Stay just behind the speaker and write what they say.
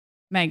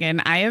Megan,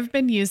 I have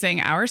been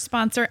using our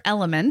sponsor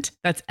Element,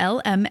 that's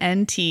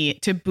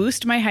LMNT, to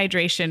boost my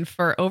hydration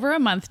for over a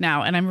month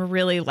now, and I'm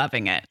really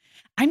loving it.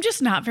 I'm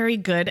just not very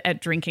good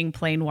at drinking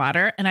plain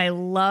water, and I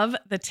love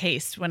the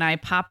taste when I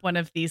pop one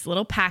of these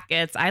little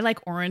packets. I like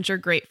orange or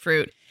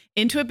grapefruit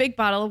into a big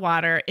bottle of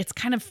water. It's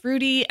kind of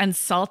fruity and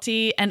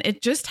salty, and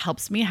it just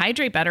helps me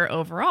hydrate better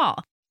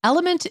overall.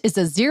 Element is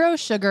a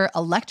zero-sugar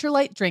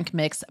electrolyte drink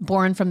mix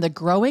born from the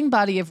growing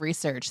body of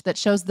research that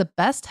shows the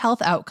best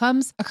health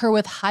outcomes occur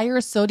with higher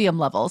sodium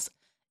levels.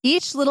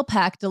 Each little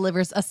pack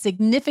delivers a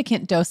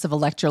significant dose of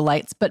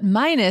electrolytes, but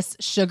minus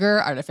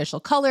sugar, artificial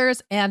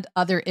colors, and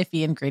other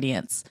iffy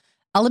ingredients.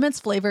 Element's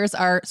flavors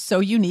are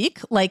so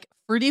unique, like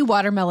fruity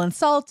watermelon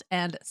salt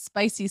and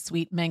spicy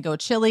sweet mango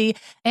chili.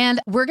 And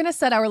we're going to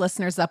set our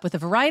listeners up with a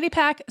variety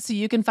pack so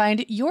you can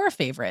find your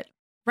favorite.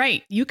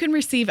 Right. You can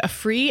receive a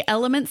free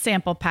Element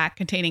sample pack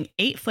containing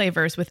 8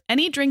 flavors with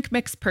any drink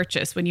mix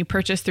purchase when you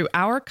purchase through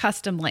our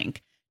custom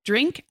link,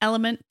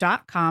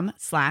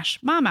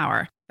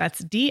 drinkelement.com/momhour.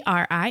 That's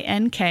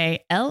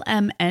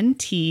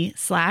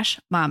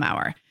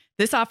DRINKLMNT/momhour.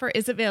 This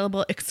is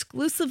available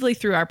exclusively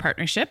through our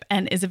partnership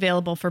and is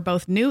available for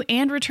both new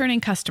and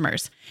returning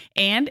customers.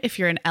 And if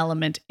you're an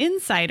Element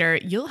insider,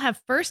 you'll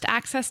have first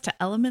access to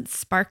Element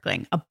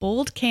Sparkling, a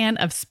bold can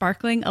of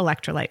sparkling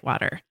electrolyte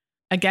water.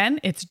 Again,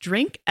 it's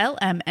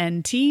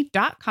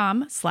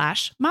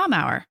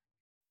drinklmnt.com/momhour.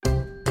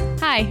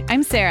 Hi,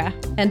 I'm Sarah.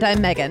 And I'm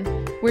Megan.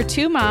 We're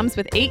 2 moms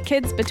with 8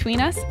 kids between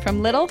us,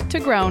 from little to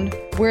grown.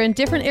 We're in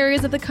different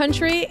areas of the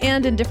country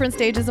and in different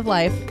stages of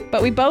life.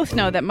 But we both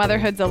know that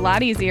motherhood's a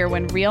lot easier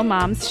when real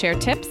moms share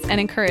tips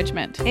and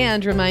encouragement.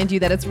 And remind you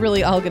that it's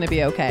really all going to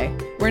be okay.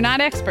 We're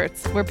not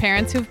experts. We're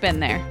parents who've been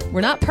there.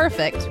 We're not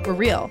perfect. We're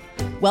real.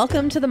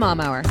 Welcome to the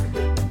Mom Hour.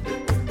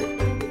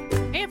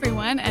 Hey,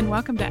 everyone, and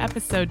welcome to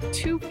episode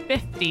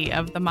 250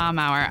 of the Mom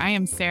Hour. I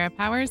am Sarah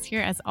Powers,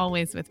 here as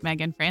always with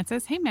Megan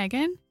Francis. Hey,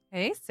 Megan.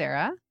 Hey,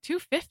 Sarah.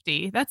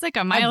 250. That's like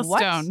a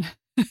milestone.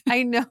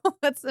 I know.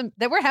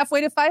 That we're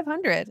halfway to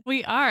 500.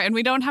 We are, and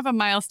we don't have a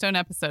milestone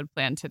episode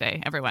planned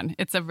today, everyone.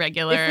 It's a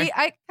regular. I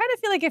kind of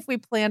feel like if we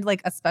planned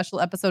like a special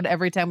episode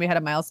every time we had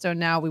a milestone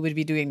now, we would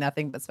be doing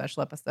nothing but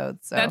special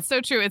episodes. So that's so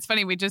true. It's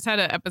funny. We just had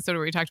an episode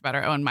where we talked about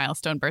our own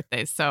milestone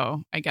birthdays.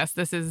 So I guess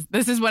this is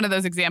one of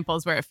those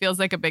examples where it feels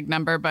like a big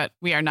number, but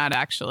we are not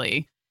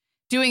actually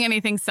doing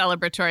anything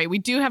celebratory. We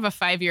do have a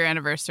 5-year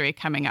anniversary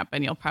coming up,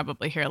 and you'll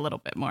probably hear a little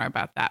bit more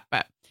about that.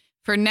 But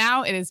for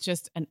now, it is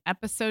just an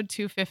episode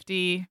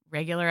 250,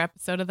 regular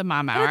episode of the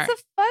Mom Hour. It's a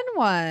fun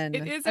one.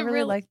 It is. I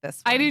really like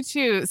this one. I do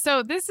too.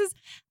 So this is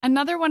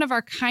another one of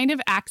our kind of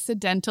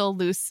accidental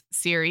loose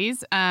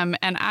series. And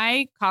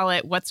I call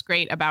it What's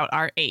Great About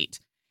Our 8.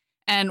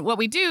 And what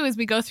we do is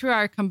we go through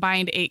our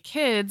combined 8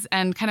 kids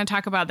and kind of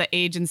talk about the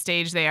age and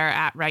stage they are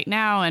at right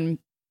now. And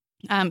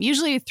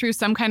usually through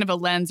some kind of a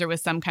lens or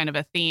with some kind of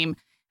a theme.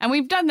 And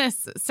we've done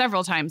this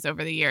several times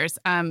over the years.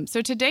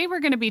 So today we're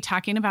going to be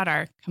talking about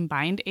our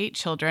combined 8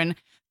 children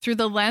through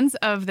the lens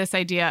of this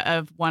idea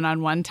of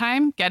one-on-one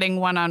time, getting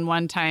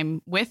one-on-one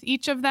time with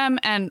each of them,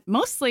 and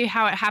mostly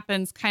how it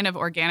happens kind of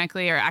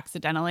organically or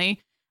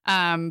accidentally.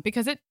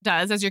 Because it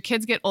does. As your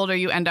kids get older,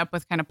 you end up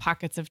with kind of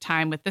pockets of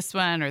time with this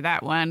one or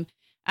that one.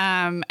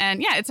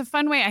 And yeah, it's a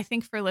fun way, I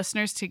think, for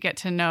listeners to get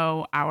to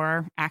know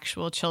our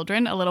actual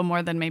children a little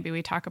more than maybe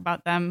we talk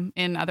about them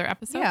in other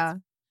episodes. Yeah.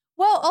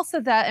 Well,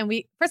 also that, and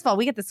first of all,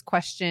 we get this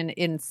question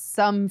in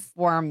some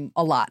form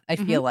a lot, I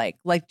feel like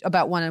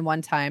about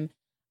one-on-one time.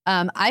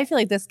 I feel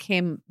like this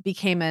became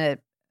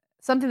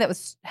something that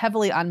was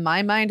heavily on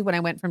my mind when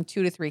I went from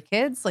 2 to 3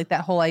 kids, like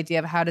that whole idea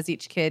of how does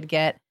each kid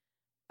get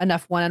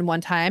enough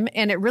one-on-one time?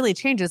 And it really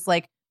changes.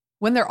 Like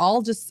when they're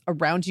all just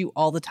around you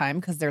all the time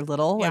because they're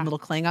little and little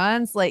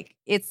Klingons, like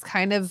it's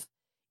kind of,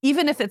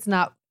 even if it's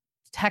not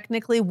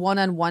technically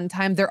one-on-one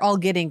time, they're all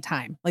getting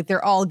time. Like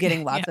they're all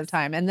getting lots of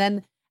time. And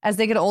then as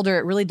they get older,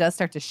 it really does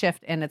start to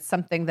shift. And it's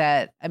something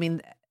that, I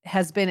mean,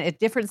 has been at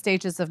different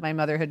stages of my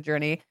motherhood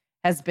journey,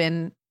 has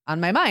been on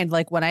my mind.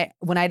 Like when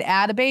I'd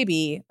add a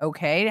baby,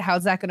 okay,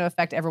 how's that going to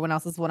affect everyone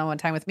else's one-on-one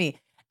time with me?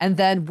 And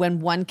then when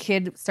one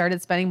kid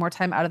started spending more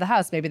time out of the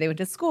house, maybe they went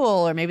to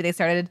school or maybe they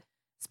started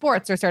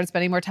sports or started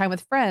spending more time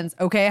with friends.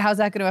 Okay, how's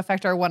that going to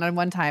affect our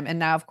one-on-one time? And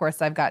now, of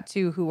course, I've got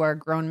 2 who are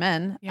grown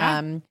men.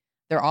 Yeah.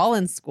 They're all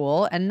in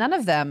school and none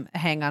of them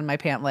hang on my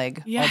pant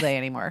leg all day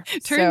anymore.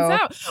 Turns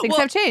out things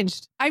have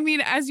changed. I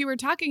mean, as you were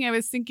talking, I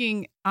was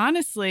thinking,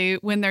 honestly,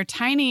 when they're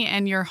tiny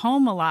and you're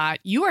home a lot,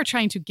 you are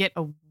trying to get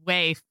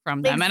away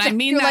from them. And I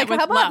mean that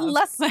with love.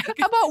 How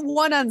about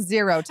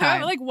one-on-0 time? How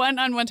about like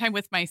one-on-one time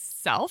with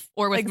myself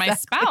or with my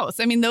spouse?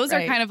 I mean, those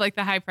are kind of like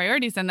the high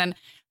priorities. And then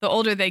the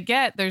older they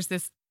get, there's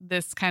this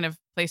kind of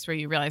place where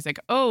you realize like,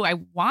 oh, I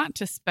want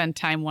to spend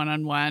time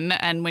one-on-one.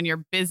 And when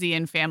you're busy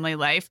in family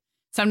life,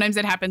 sometimes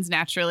it happens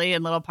naturally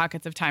in little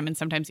pockets of time, and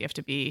sometimes you have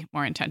to be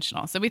more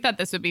intentional. So we thought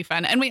this would be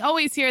fun. And we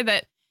always hear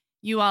that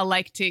you all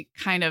like to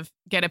kind of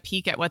get a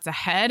peek at what's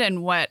ahead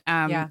and what,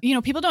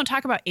 people don't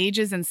talk about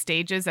ages and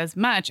stages as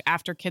much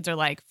after kids are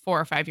like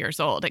 4 or 5 years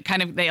old. It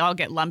kind of, they all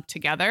get lumped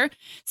together.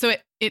 So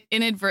it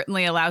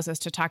inadvertently allows us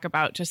to talk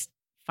about just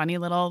funny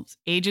little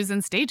ages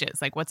and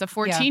stages. Like what's a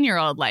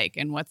 14-year-old like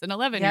and what's an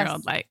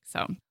 11-year-old like?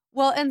 So,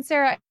 well, and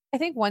Sarah, I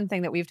think one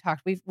thing that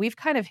we've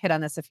kind of hit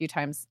on this a few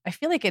times. I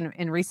feel like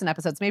in recent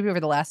episodes, maybe over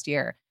the last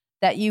year,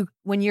 that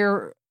when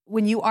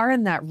you are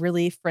in that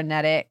really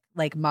frenetic,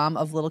 like mom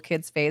of little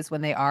kids phase,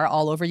 when they are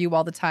all over you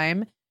all the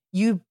time,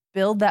 you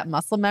build that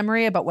muscle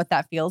memory about what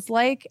that feels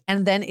like.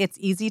 And then it's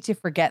easy to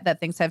forget that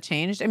things have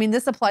changed. I mean,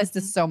 this applies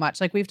to so much.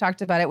 Like we've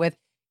talked about it with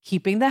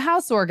keeping the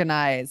house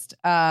organized.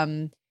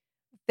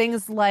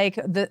 Things like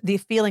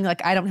the feeling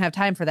like I don't have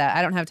time for that.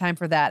 I don't have time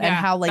for that. And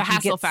how like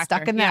you get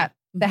stuck in that,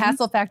 the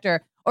hassle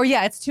factor, or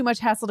it's too much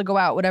hassle to go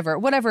out,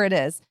 whatever it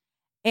is.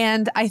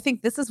 And I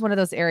think this is one of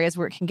those areas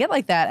where it can get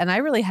like that. And I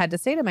really had to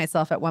say to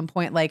myself at one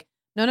point, like,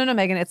 no,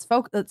 Megan,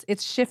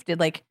 it's shifted.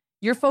 Like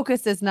your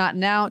focus is not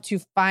now to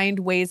find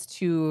ways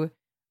to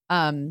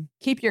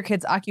keep your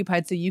kids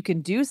occupied so you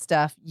can do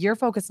stuff. Your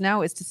focus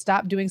now is to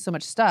stop doing so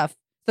much stuff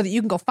so that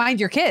you can go find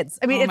your kids.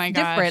 I mean, it's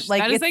different.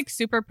 Like that is like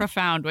super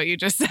profound what you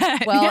just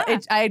said. Well,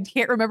 I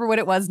can't remember what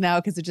it was now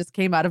because it just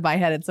came out of my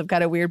head in some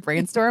kind of weird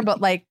brainstorm.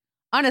 But like,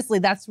 honestly,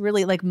 that's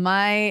really like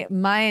my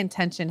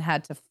intention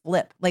had to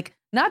flip, like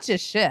not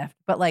just shift,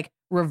 but like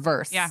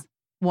reverse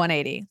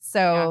 180.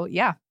 So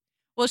yeah.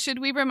 Well, should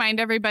we remind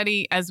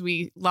everybody as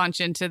we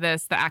launch into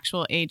this, the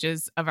actual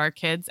ages of our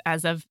kids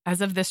as of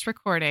this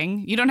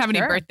recording? You don't have any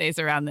birthdays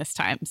around this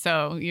time,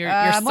 so you're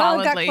solidly. Well,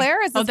 we've got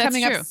Clara's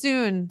coming up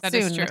soon,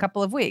 in a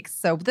couple of weeks.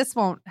 So this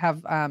won't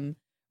have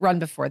run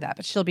before that,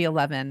 but she'll be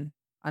 11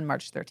 on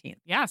March 13th.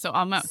 Yeah, so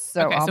almost.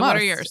 So okay, almost. So what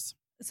are yours?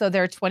 So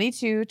they're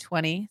 22,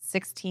 20,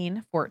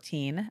 16,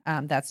 14.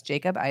 That's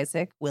Jacob,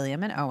 Isaac,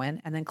 William, and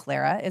Owen. And then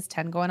Clara is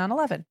 10 going on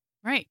 11.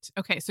 Right.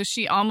 Okay. So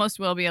she almost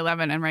will be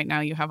 11. And right now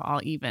you have all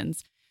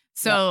evens.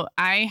 So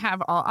I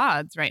have all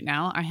odds right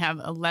now. I have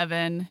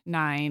 11,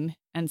 9,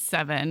 and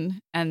 7.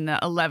 And the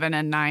 11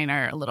 and 9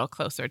 are a little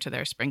closer to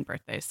their spring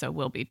birthdays. So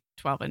we'll be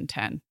 12 and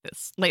 10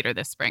 later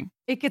this spring.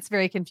 It gets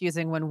very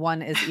confusing when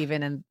one is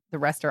even and the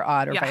rest are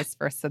odd or vice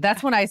versa. So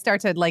that's when I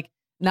start to like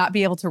not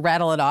be able to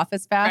rattle it off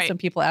as fast. When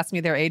people ask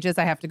me their ages,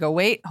 I have to go,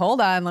 wait, hold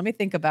on, let me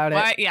think about it.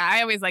 Well,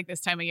 I always like this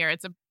time of year.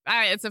 It's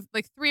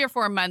like 3 or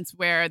 4 months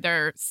where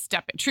they're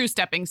true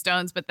stepping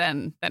stones, but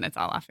then it's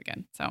all off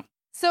again.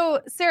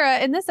 So Sarah,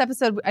 in this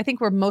episode, I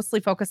think we're mostly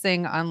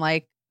focusing on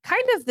like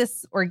kind of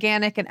this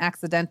organic and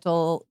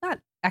accidental, not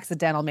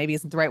accidental, maybe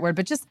isn't the right word,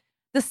 but just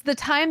the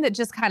time that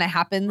just kind of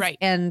happens. Right.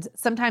 And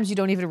sometimes you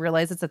don't even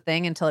realize it's a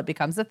thing until it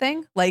becomes a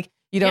thing. Like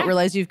you don't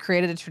realize you've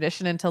created a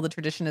tradition until the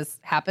tradition has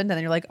happened. And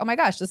then you're like, oh my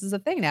gosh, this is a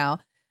thing now.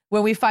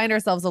 When we find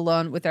ourselves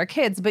alone with our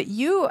kids, but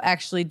you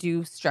actually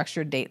do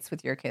structured dates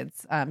with your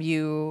kids,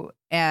 you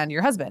and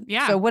your husband.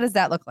 Yeah. So what does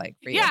that look like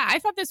for you? Yeah, I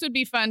thought this would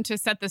be fun to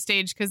set the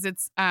stage because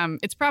it's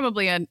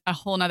probably a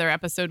whole nother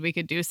episode we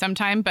could do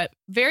sometime. But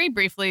very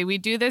briefly, we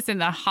do this in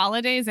the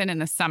holidays and in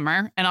the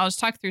summer. And I'll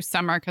just talk through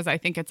summer because I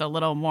think it's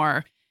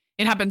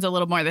it happens a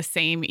little more the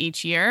same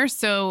each year.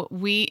 So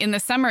in the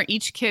summer,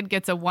 each kid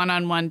gets a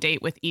one-on-one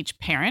date with each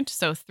parent.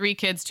 So 3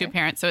 kids, 2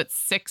 parents. So it's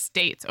 6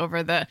 dates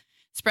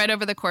spread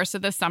over the course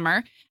of the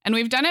summer. And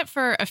we've done it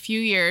for a few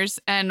years.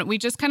 And we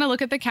just kind of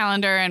look at the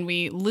calendar and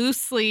we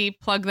loosely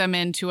plug them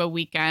into a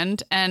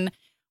weekend. And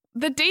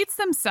the dates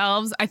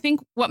themselves, I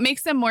think what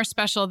makes them more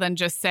special than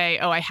just say,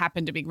 oh, I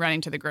happen to be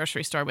running to the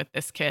grocery store with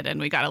this kid and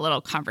we got a little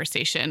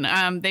conversation.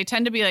 They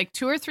tend to be like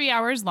 2 or 3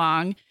 hours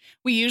long.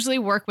 We usually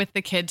work with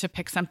the kid to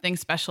pick something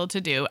special to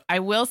do. I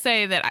will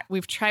say that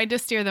we've tried to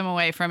steer them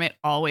away from it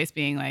always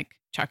being like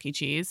Chuck E.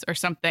 Cheese or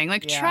something.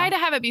 Like try to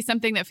have it be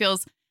something that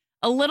feels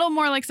a little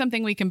more like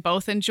something we can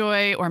both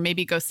enjoy, or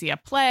maybe go see a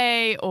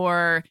play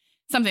or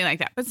something like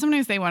that. But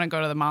sometimes they want to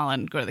go to the mall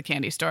and go to the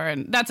candy store,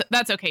 and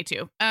that's okay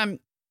too. And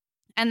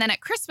then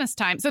at Christmas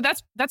time, so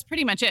that's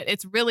pretty much it.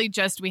 It's really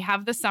just we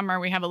have the summer,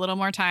 we have a little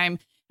more time,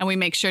 and we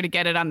make sure to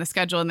get it on the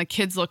schedule, and the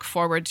kids look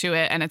forward to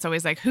it. And it's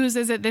always like, whose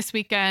is it this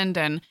weekend?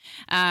 And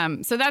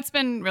so that's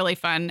been really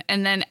fun.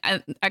 And then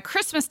at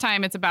Christmas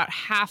time, it's about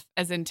half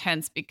as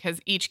intense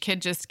because each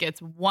kid just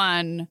gets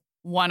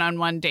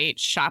one-on-one date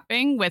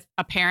shopping with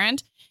a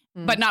parent,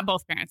 but not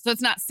both parents. So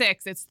it's not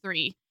 6, it's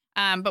 3.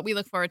 But we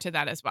look forward to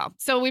that as well.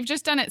 So we've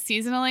just done it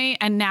seasonally.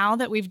 And now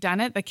that we've done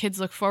it, the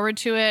kids look forward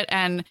to it.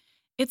 And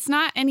it's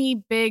not any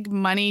big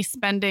money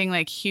spending,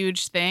 like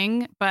huge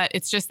thing, but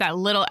it's just that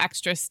little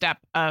extra step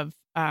of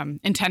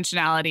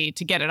intentionality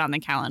to get it on the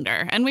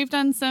calendar. And we've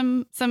done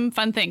some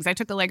fun things. I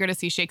took Allegra to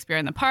see Shakespeare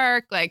in the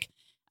park. Like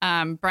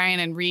Brian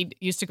and Reed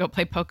used to go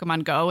play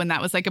Pokemon Go, and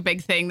that was like a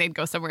big thing. They'd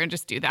go somewhere and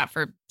just do that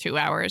for 2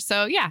 hours.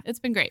 So yeah, it's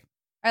been great.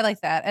 I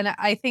like that. And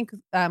I think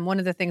one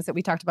of the things that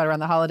we talked about around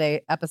the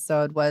holiday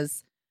episode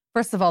was,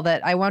 first of all,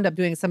 that I wound up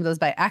doing some of those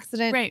by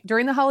accident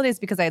during the holidays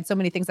because I had so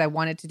many things I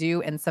wanted to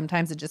do. And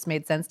sometimes it just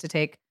made sense to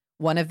take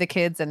one of the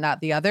kids and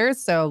not the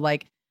others. So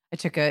like I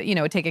took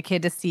take a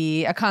kid to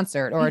see a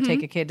concert or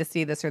take a kid to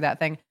see this or that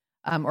thing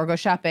or go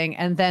shopping.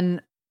 And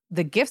then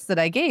the gifts that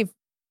I gave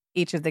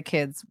each of the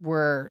kids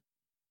were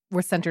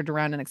centered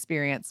around an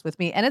experience with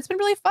me. And it's been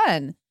really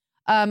fun.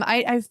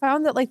 I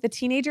found that like the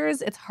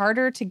teenagers, it's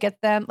harder to get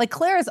them. Like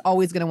Claire is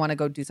always going to want to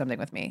go do something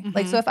with me.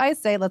 Like, so if I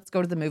say, let's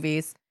go to the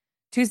movies,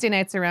 Tuesday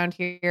nights around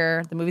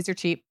here, the movies are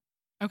cheap.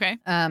 Okay.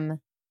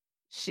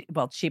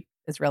 Cheap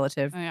is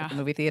relative yeah. at the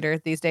movie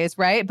theater these days,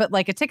 right? But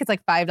like a ticket's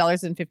like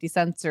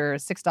 $5.50 or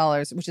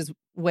 $6, which is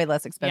way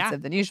less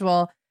expensive than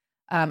usual.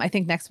 I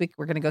think next week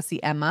we're going to go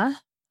see Emma.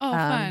 Oh,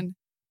 fun.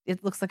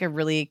 It looks like a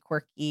really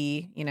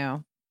quirky,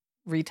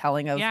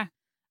 retelling of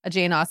a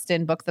Jane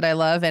Austen book that I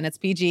love, and it's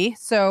PG.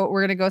 So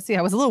we're going to go see.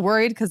 I was a little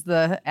worried because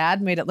the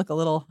ad made it look a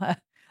little,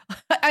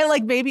 I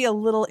like maybe a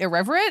little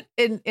irreverent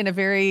in a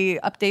very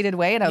updated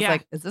way. And I was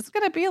like, is this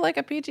going to be like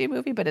a PG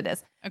movie? But it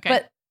is. Okay.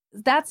 But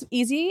that's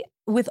easy.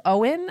 With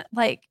Owen,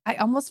 like I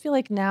almost feel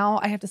like now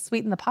I have to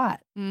sweeten the pot.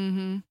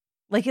 Mm-hmm.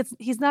 Like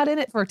he's not in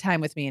it for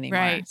time with me anymore.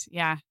 Right.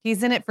 Yeah.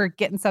 He's in it for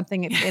getting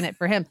something in it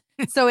for him.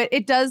 So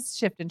it does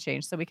shift and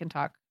change. So we can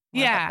talk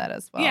more about that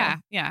as well. Yeah.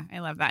 Yeah. I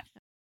love that.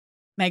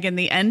 Megan,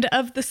 the end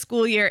of the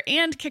school year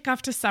and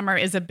kickoff to summer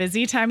is a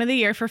busy time of the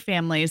year for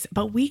families,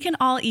 but we can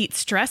all eat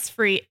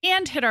stress-free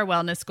and hit our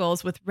wellness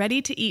goals with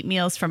ready-to-eat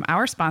meals from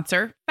our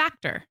sponsor,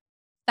 Factor.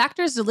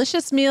 Factor's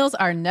delicious meals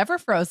are never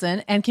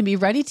frozen and can be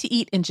ready to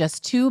eat in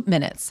just 2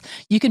 minutes.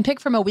 You can pick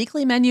from a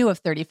weekly menu of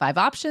 35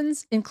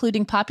 options,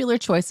 including popular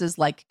choices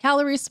like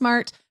Calorie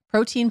Smart,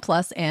 Protein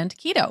Plus, and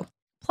Keto.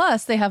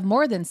 Plus, they have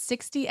more than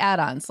 60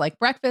 add-ons like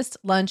breakfast,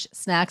 lunch,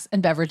 snacks,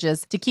 and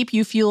beverages to keep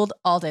you fueled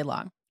all day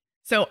long.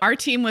 So our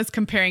team was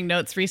comparing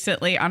notes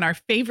recently on our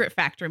favorite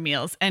Factor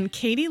meals, and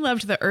Katie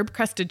loved the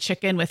herb-crusted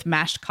chicken with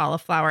mashed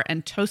cauliflower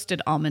and toasted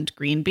almond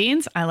green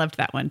beans. I loved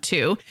that one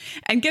too.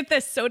 And get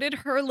this, so did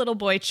her little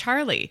boy,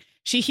 Charlie.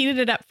 She heated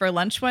it up for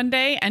lunch one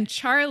day, and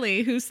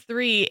Charlie, who's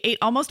 3, ate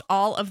almost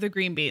all of the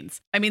green beans.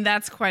 I mean,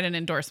 that's quite an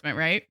endorsement,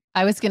 right?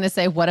 I was going to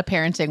say, what a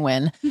parenting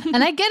win.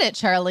 And I get it,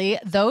 Charlie.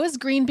 Those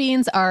green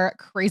beans are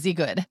crazy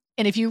good.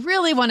 And if you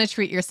really want to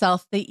treat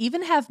yourself, they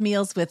even have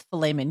meals with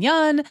filet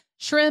mignon,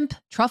 shrimp,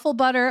 truffle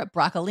butter,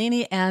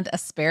 broccolini, and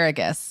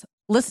asparagus.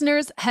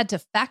 Listeners, head to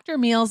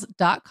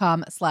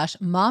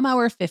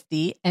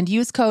factormeals.com/momhour50 and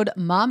use code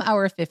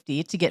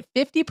momhour50 to get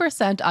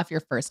 50% off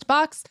your first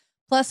box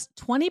plus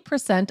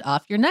 20%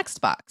 off your next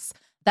box.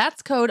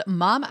 That's code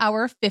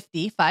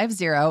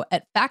momhour50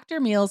 at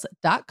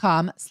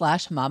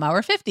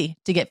factormeals.com/momhour50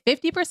 to get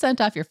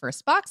 50% off your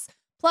first box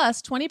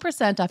plus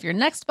 20% off your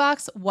next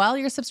box while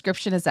your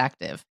subscription is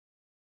active.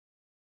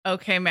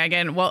 Okay,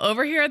 Megan. Well,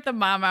 over here at the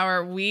Mom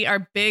Hour, we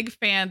are big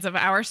fans of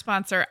our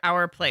sponsor,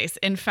 Our Place.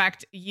 In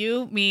fact,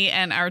 you, me,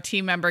 and our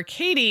team member,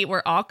 Katie,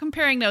 were all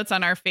comparing notes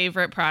on our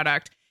favorite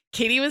product.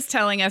 Katie was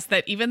telling us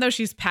that even though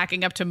she's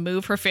packing up to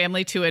move her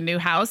family to a new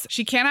house,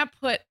 she cannot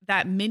put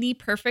that mini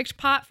perfect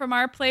pot from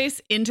Our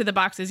Place into the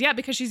boxes yet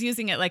because she's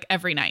using it like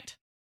every night.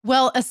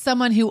 Well, as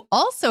someone who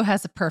also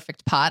has a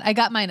perfect pot, I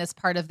got mine as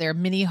part of their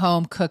mini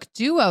home cook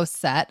duo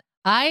set.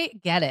 I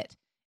get it.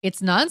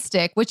 It's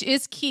nonstick, which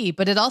is key,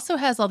 but it also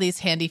has all these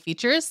handy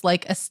features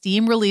like a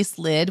steam release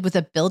lid with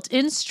a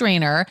built-in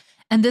strainer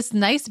and this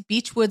nice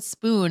beechwood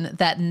spoon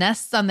that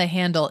nests on the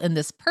handle in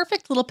this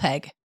perfect little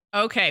peg.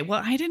 Okay,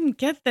 well, I didn't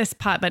get this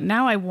pot, but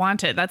now I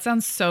want it. That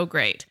sounds so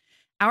great.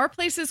 Our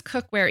Place's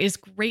cookware is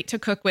great to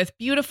cook with,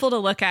 beautiful to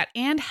look at,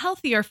 and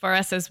healthier for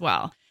us as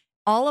well.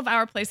 All of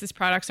Our Place's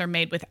products are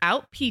made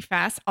without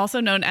PFAS, also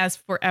known as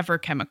forever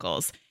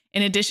chemicals.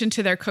 In addition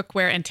to their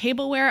cookware and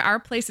tableware, Our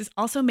Place is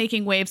also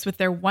making waves with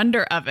their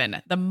Wonder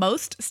Oven, the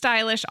most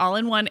stylish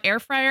all-in-one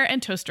air fryer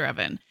and toaster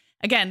oven.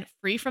 Again,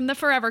 free from the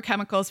forever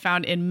chemicals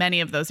found in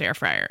many of those air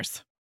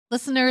fryers.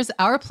 Listeners,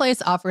 Our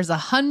Place offers a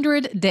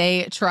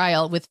 100-day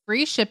trial with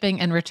free shipping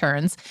and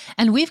returns,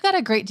 and we've got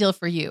a great deal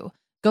for you.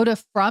 Go to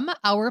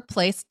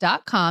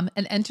FromOurPlace.com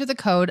and enter the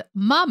code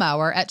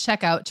MOMHOUR at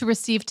checkout to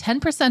receive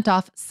 10%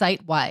 off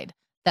site-wide.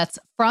 That's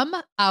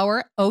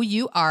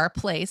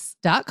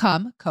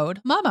FromOurPlace.com,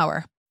 code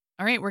MOMHOUR.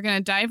 All right, we're going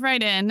to dive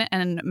right in.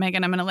 And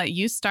Megan, I'm going to let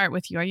you start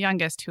with your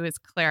youngest, who is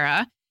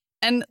Clara.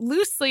 And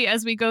loosely,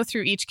 as we go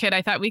through each kid,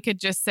 I thought we could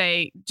just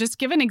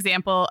give an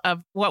example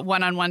of what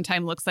one-on-one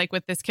time looks like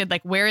with this kid.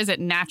 Like, where is it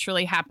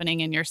naturally happening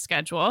in your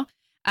schedule?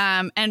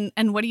 And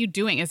what are you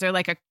doing? Is there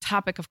like a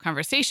topic of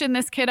conversation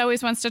this kid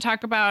always wants to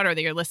talk about, or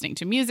that you're listening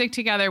to music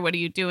together? What are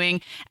you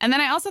doing? And then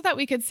I also thought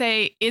we could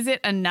say, is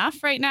it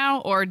enough right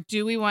now? Or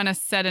do we want to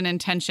set an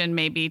intention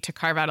maybe to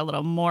carve out a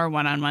little more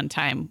one-on-one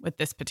time with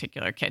this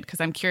particular kid? Because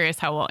I'm curious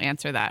how we'll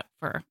answer that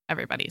for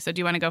everybody. So do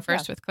you want to go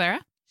first with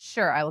Clara?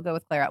 Sure, I will go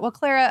with Clara. Well,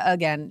 Clara,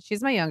 again,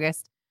 she's my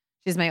youngest.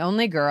 She's my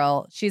only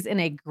girl. She's in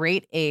a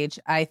great age,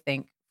 I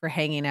think, for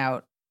hanging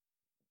out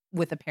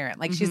with a parent.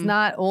 Like, she's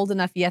not old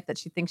enough yet that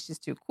she thinks she's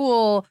too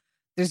cool.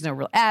 There's no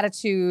real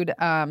attitude.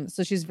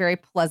 So she's very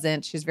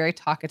pleasant. She's very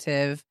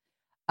talkative.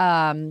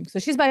 So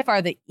she's by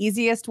far the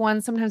easiest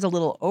one, sometimes a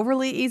little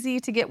overly easy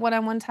to get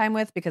one-on-one time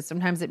with, because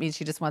sometimes it means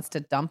she just wants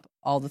to dump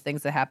all the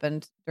things that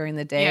happened during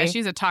the day. Yeah,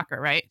 she's a talker,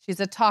 right? She's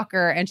a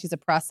talker and she's a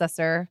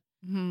processor.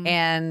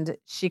 And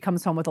she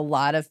comes home with a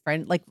lot of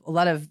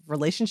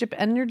relationship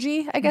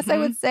energy, I guess I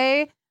would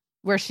say,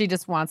 where she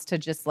just wants to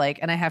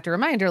and I have to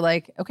remind her,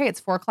 like, okay, it's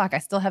 4:00. I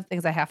still have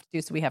things I have to do.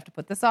 So we have to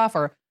put this off,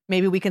 or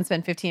maybe we can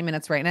spend 15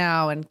 minutes right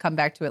now and come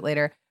back to it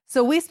later.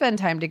 So we spend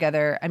time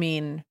together. I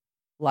mean,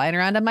 lying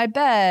around on my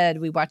bed,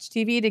 we watch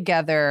TV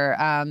together.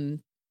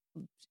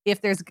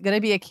 If there's going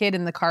to be a kid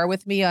in the car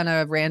with me on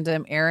a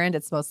random errand,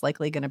 it's most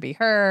likely going to be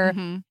her.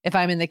 Mm-hmm. If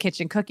I'm in the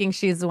kitchen cooking,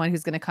 she's the one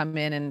who's going to come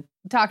in and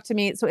talk to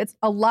me. So it's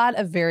a lot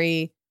of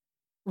very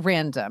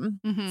random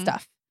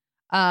stuff.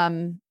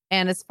 And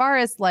as far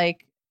as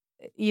like,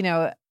 you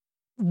know,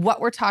 what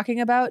we're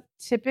talking about,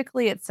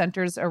 typically it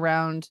centers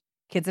around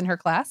kids in her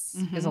class.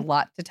 There's a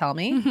lot to tell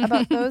me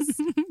about those.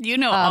 You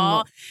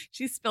know,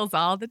 she spills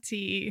all the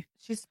tea.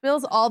 She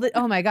spills all the,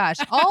 oh my gosh,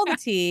 all the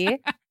tea.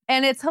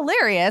 And it's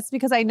hilarious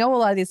because I know a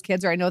lot of these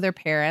kids, or I know their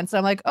parents. And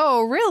I'm like,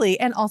 oh, really?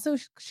 And also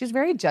she's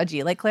very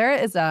judgy. Like Clara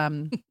is,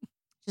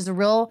 she's a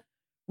real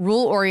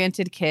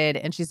rule-oriented kid,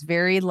 and she's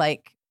very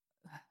like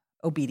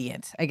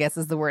obedient, I guess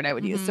is the word I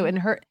would use. So in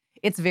her,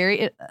 it's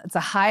a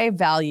high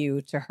value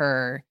to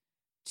her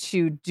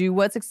to do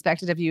what's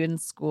expected of you in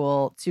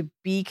school, to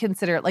be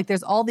considerate. Like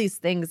there's all these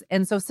things.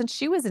 And so since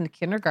she was in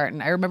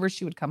kindergarten, I remember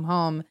she would come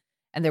home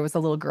and there was a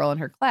little girl in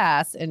her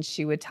class, and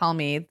she would tell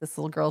me, this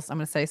little girl, I'm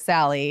going to say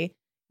Sally,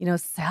 you know,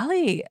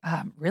 Sally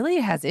really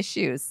has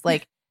issues.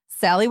 Like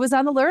Sally was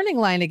on the learning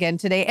line again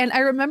today. And I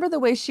remember the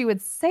way she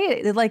would say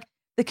it, like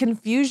the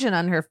confusion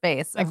on her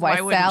face of why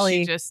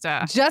Sally just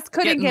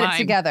couldn't get it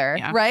together.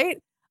 Yeah. Right.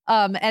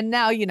 And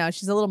now, you know,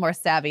 she's a little more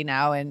savvy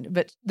now.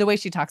 But the way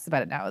she talks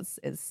about it now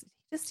is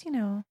just, you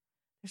know,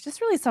 there's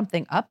just really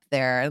something up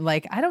there. And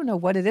like, I don't know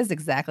what it is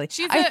exactly.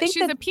 She's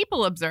a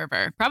people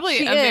observer, probably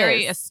a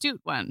very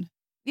astute one.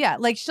 Yeah.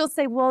 Like she'll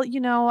say, well, you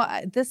know,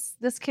 this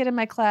kid in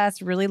my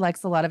class really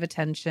likes a lot of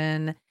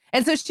attention.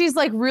 And so she's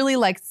like really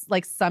like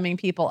summing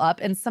people up.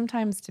 And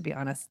sometimes, to be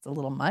honest, it's a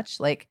little much.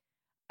 Like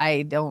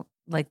I don't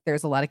like,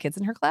 there's a lot of kids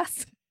in her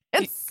class.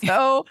 And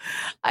so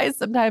I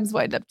sometimes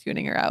wind up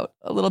tuning her out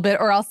a little bit.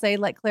 Or I'll say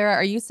like, Clara,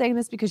 are you saying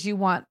this because you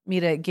want me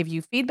to give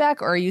you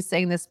feedback? Or are you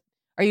saying this,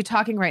 are you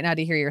talking right now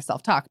to hear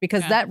yourself talk?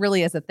 Because that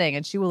really is a thing.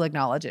 And she will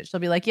acknowledge it. She'll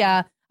be like,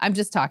 yeah, I'm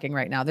just talking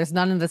right now. There's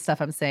none of the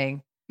stuff I'm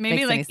saying.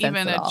 Maybe like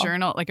even a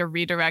journal, like a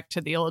redirect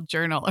to the old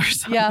journal or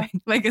something. Yeah.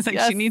 Like it's like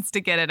she needs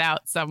to get it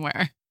out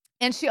somewhere.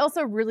 And she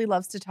also really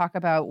loves to talk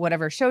about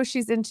whatever show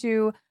she's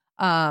into.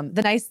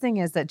 The nice thing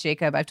is that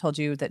Jacob, I've told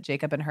you that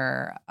Jacob and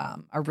her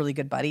are really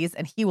good buddies,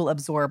 and he will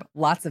absorb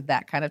lots of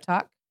that kind of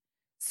talk.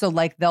 So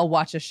like they'll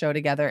watch a show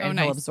together and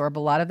he'll absorb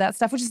a lot of that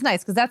stuff, which is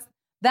nice because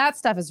that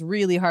stuff is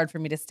really hard for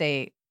me to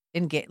stay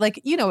engaged. Like,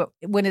 you know,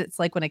 when it's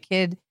like when a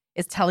kid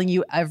is telling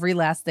you every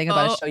last thing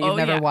about a show you've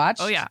never watched.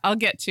 Oh yeah. I'll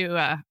get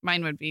to,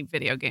 mine would be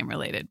video game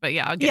related, but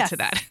yeah, I'll get to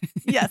that.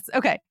 Yes.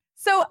 Okay.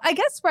 So I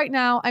guess right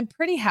now I'm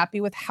pretty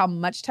happy with how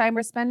much time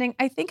we're spending.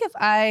 I think if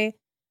I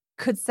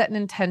could set an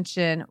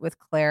intention with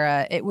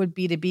Clara, it would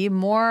be to be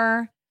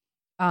more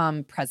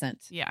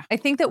present. Yeah. I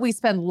think that we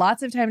spend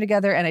lots of time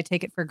together and I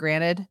take it for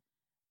granted.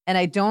 And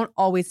I don't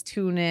always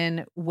tune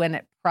in when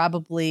it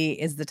probably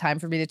is the time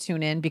for me to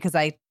tune in because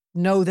I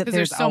know that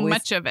there's so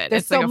much of it.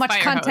 There's so much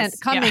content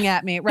coming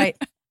at me. Right.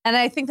 And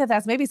I think that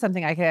that's maybe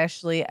something I could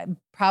actually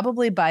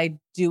probably by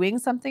doing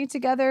something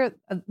together,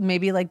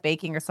 maybe like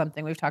baking or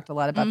something. We've talked a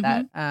lot about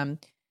that.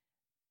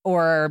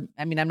 Or,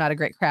 I mean, I'm not a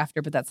great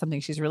crafter, but that's something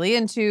she's really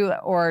into.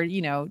 Or,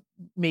 you know,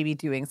 maybe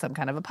doing some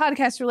kind of a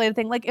podcast related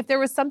thing. Like if there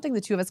was something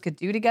the two of us could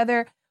do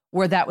together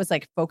where that was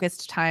like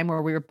focused time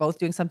where we were both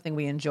doing something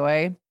we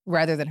enjoy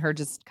rather than her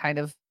just kind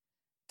of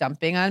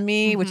dumping on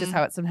me, which is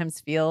how it sometimes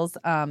feels.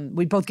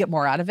 We both get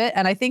more out of it.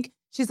 And I think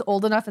she's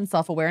old enough and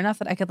self-aware enough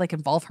that I could like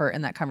involve her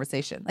in that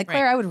conversation. Like,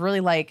 Claire, I would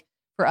really like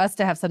for us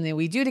to have something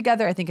we do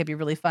together. I think it'd be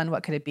really fun.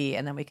 What could it be?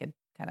 And then we could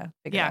kind of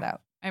figure that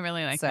out. I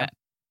really like that.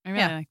 I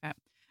really like that.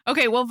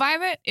 Okay, well,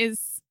 Violet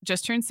is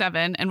just turned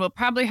 7, and we'll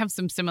probably have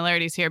some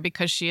similarities here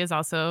because she is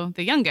also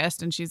the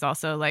youngest, and she's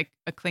also like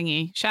a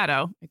clingy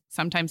shadow. I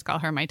sometimes call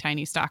her my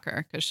tiny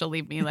stalker because she'll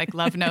leave me like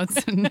love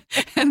notes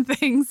and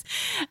things.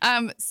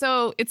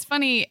 So it's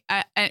funny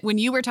when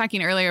you were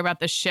talking earlier about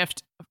the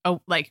shift,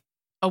 like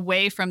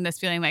away from this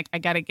feeling like I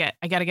gotta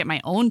get my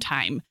own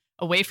time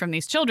away from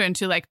these children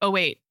to like, oh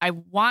wait, I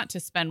want to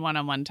spend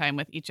one-on-one time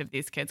with each of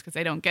these kids because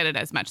I don't get it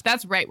as much.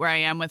 That's right where I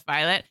am with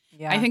Violet.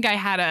 Yeah. I think I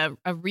had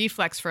a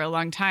reflex for a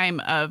long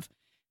time of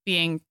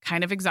being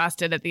kind of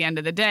exhausted at the end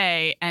of the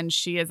day. And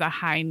she is a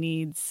high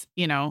needs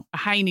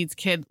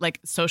kid, like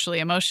socially,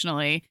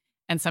 emotionally,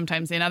 and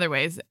sometimes in other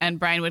ways. And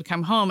Brian would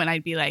come home and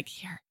I'd be like,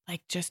 here,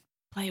 like just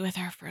play with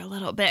her for a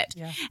little bit.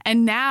 Yeah.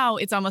 And now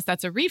it's almost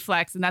that's a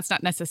reflex. And that's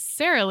not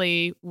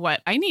necessarily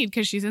what I need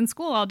because she's in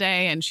school all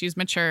day and she's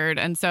matured.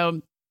 And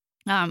so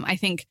I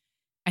think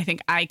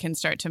I can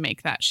start to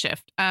make that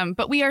shift.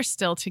 But we are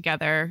still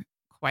together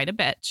quite a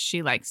bit.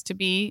 She likes to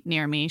be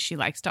near me. She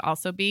likes to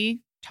also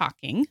be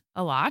talking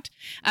a lot.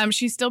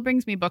 She still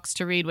brings me books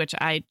to read, which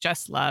I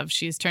just love.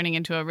 She's turning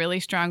into a really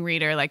strong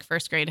reader. Like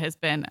first grade has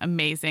been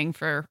amazing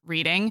for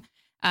reading.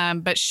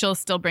 But she'll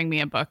still bring me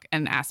a book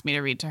and ask me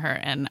to read to her.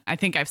 And I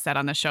think I've said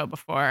on the show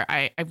before,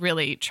 I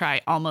really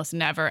try almost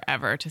never,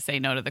 ever to say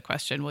no to the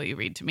question, will you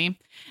read to me?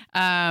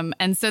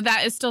 And so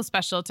that is still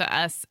special to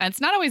us. And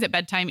it's not always at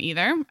bedtime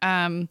either.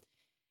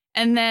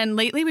 And then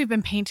lately we've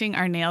been painting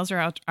our nails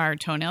or our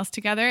toenails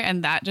together.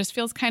 And that just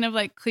feels kind of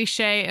like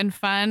cliche and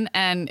fun.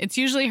 And it's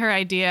usually her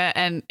idea.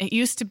 And it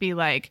used to be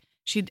like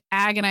she'd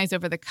agonize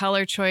over the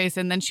color choice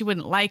and then she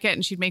wouldn't like it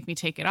and she'd make me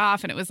take it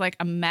off. And it was like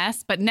a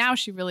mess. But now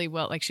she really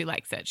will. Like she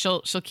likes it.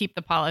 She'll keep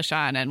the polish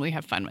on and we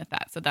have fun with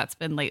that. So that's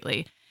been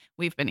lately.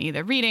 We've been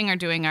either reading or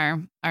doing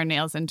our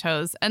nails and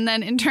toes. And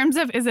then in terms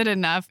of is it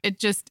enough?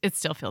 It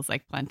still feels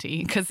like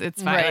plenty because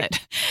it's Violet.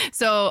 Right.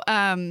 So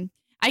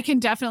I can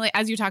definitely,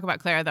 as you talk about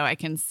Clara, though, I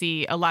can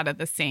see a lot of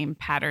the same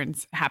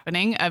patterns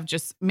happening of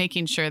just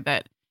making sure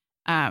that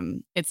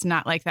it's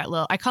not like that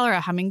little, I call her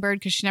a hummingbird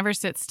because she never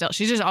sits still.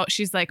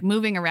 She's like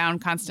moving around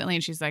constantly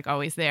and she's like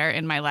always there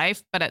in my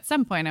life. But at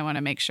some point I want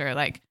to make sure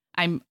like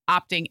I'm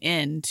opting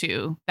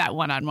into that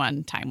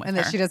one-on-one time with her. And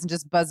that she doesn't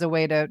just buzz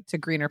away to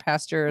greener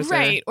pastures.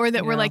 Right. Or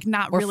that we're like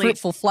not really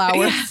fruitful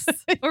flowers. Yes.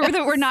 Or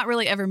that we're not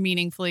really ever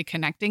meaningfully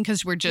connecting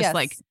because we're just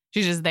like,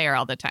 she's just there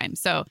all the time.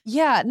 So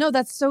yeah, no,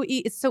 that's so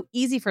it's so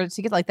easy for it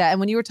to get like that. And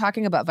when you were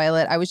talking about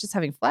Violet, I was just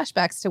having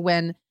flashbacks to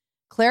when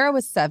Clara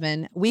was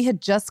 7. We had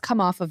just come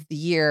off of the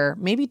year,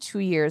 maybe 2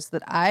 years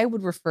that I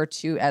would refer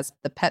to as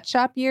the pet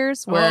shop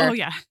years. Where,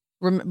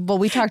 well,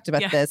 we talked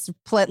about this.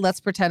 Let's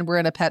pretend we're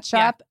in a pet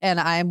shop and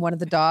I'm one of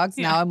the dogs.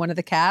 Now I'm one of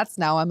the cats.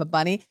 Now I'm a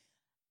bunny.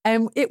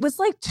 And it was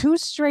like 2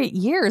 straight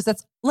years.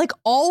 That's like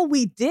all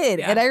we did.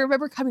 Yeah. And I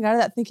remember coming out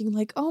of that thinking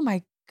like, oh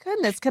my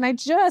goodness, can I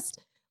just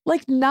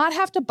like not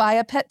have to buy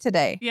a pet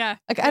today? Yeah.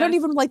 Like I don't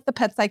even like the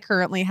pets I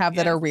currently have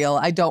that are real.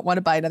 I don't want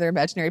to buy another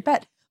imaginary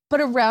pet.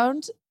 But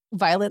around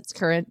Violet's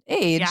current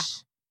age,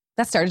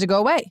 that started to go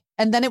away.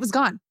 And then it was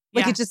gone.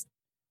 Like it just,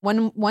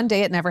 one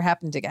day it never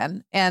happened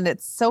again. And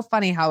it's so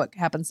funny how it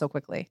happened so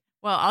quickly.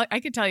 Well, I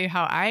could tell you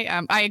how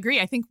I agree.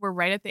 I think we're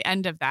right at the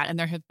end of that. And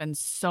there have been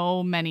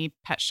so many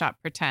pet shop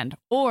pretend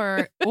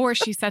or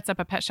she sets up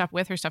a pet shop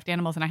with her stuffed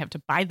animals and I have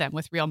to buy them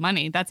with real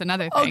money. That's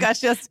another thing. Oh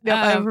gosh, yes. No,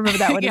 I remember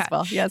that one as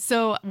well. Yes.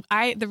 So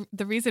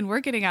the reason we're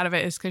getting out of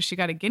it is because she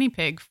got a guinea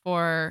pig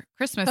for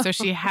Christmas. So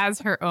she has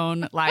her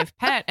own live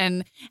pet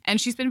and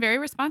she's been very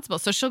responsible.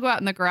 So she'll go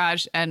out in the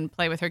garage and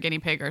play with her guinea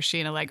pig or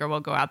she and Allegra will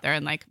go out there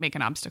and like make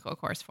an obstacle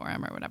course for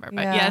him or whatever.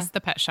 But yes,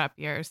 the pet shop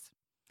years.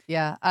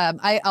 Yeah.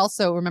 I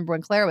also remember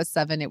when Clara was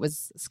 7, it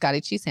was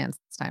Scotty Cheese Hands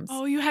times.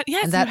 Oh, you had,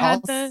 yes. And that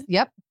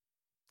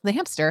the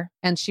hamster.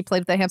 And she played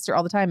with the hamster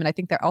all the time. And I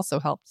think that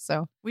also helped.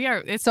 So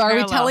are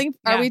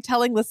we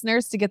telling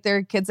listeners to get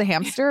their kids a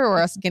hamster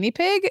or a guinea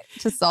pig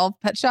to solve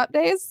pet shop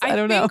days? I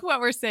don't know. I think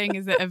what we're saying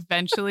is that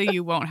eventually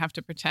you won't have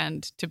to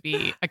pretend to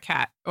be a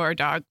cat or a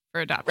dog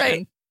for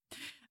adoption.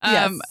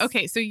 Right.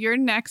 Okay. So your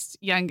next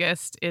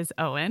youngest is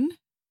Owen.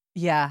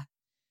 Yeah.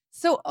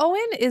 So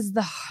Owen is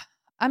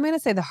I'm going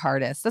to say the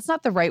hardest. That's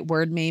not the right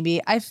word,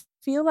 maybe. I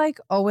feel like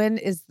Owen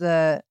is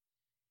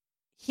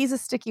he's a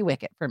sticky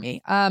wicket for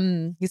me.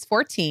 He's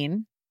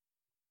 14.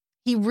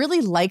 He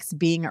really likes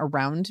being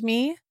around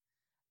me.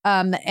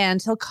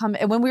 And he'll come,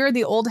 and when we were in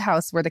the old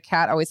house where the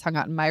cat always hung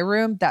out in my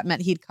room, that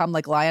meant he'd come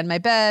like lie on my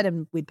bed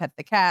and we'd pet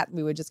the cat and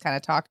we would just kind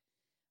of talk.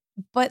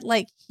 But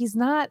like, he's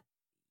not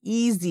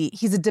easy.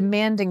 He's a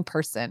demanding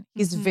person.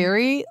 He's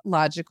very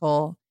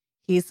logical.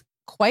 He's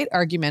quite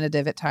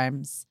argumentative at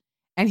times.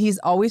 And he's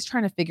always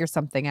trying to figure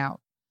something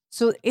out.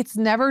 So it's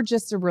never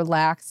just a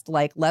relaxed,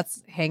 like,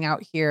 let's hang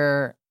out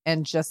here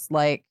and just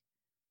like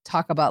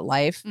talk about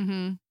life.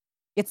 Mm-hmm.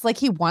 It's like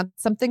he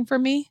wants something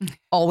from me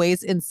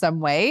always in some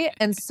way.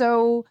 And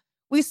so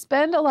we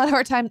spend a lot of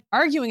our time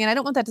arguing. And I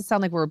don't want that to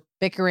sound like we're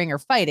bickering or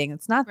fighting.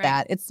 It's not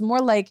that. It's more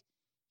like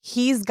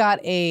he's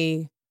got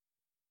a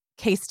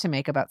case to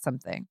make about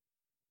something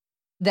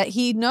that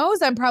he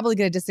knows I'm probably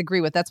going to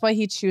disagree with. That's why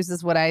he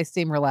chooses what I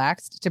seem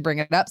relaxed to bring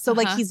it up. So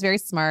like he's very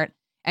smart.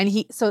 And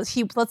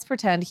let's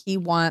pretend he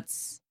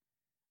wants,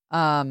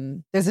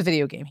 there's a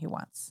video game he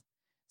wants.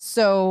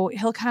 So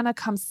he'll kind of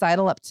come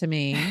sidle up to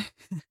me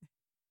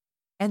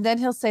and then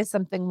he'll say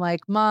something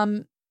like,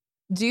 Mom,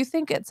 do you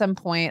think at some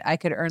point I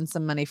could earn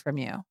some money from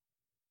you? And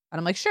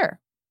I'm like, sure.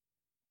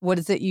 What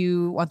is it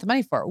you want the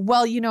money for?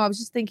 Well, I was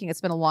just thinking it's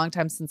been a long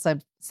time since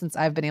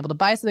I've been able to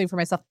buy something for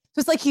myself.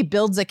 So it's like he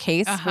builds a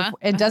case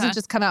and doesn't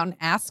just come out and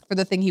ask for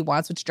the thing he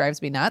wants, which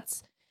drives me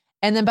nuts.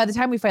 And then by the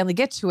time we finally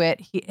get to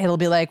it, it'll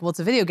be like, well, it's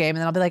a video game. And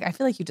then I'll be like, I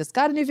feel like you just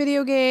got a new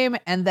video game.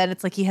 And then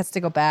it's like he has to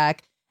go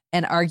back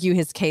and argue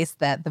his case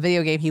that the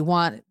video game he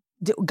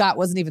got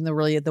wasn't even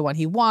really the one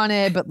he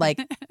wanted. But like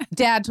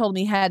Dad told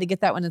me he had to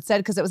get that one instead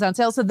because it was on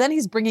sale. So then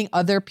he's bringing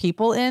other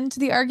people into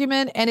the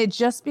argument and it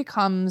just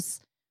becomes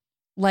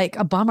like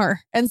a bummer.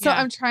 And so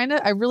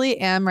I really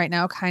am right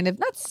now kind of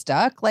not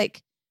stuck.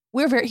 Like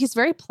he's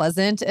very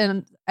pleasant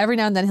and every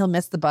now and then he'll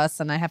miss the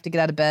bus and I have to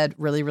get out of bed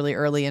really, really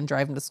early and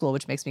drive him to school,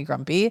 which makes me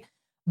grumpy.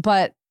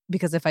 But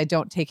because if I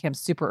don't take him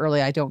super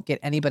early, I don't get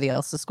anybody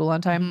else to school on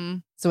time. Mm-hmm.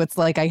 So it's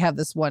like I have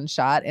this one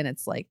shot and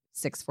it's like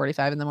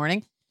 6:45 in the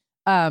morning.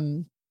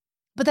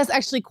 But that's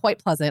actually quite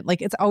pleasant.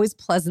 Like it's always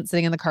pleasant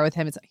sitting in the car with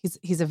him.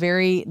 He's a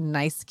very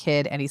nice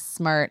kid and he's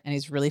smart and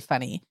he's really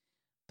funny.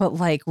 But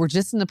like we're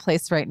just in a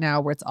place right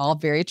now where it's all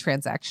very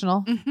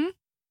transactional. Mm-hmm.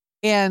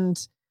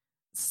 And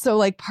so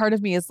like part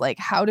of me is like,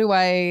 how do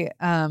I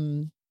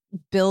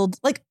build,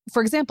 like,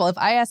 for example, if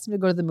I asked him to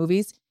go to the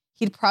movies,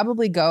 he'd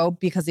probably go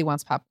because he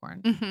wants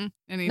popcorn.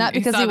 And not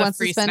because he wants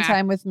to spend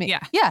time with me.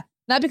 Yeah. Yeah.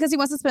 Not because he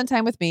wants to spend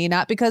time with me,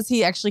 not because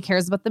he actually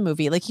cares about the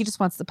movie. Like, he just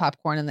wants the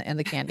popcorn and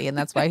the candy. And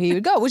that's why he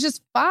would go, which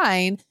is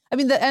fine. I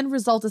mean, the end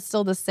result is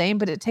still the same,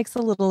 but it takes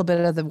a little bit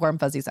of the warm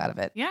fuzzies out of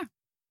it. Yeah.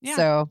 Yeah.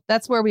 So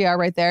that's where we are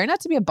right there. Not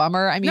to be a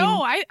bummer. I mean,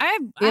 no, I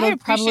it'll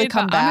probably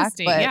come back.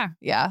 Honesty. But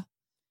yeah.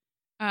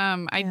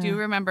 I do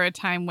remember a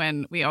time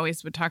when we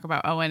always would talk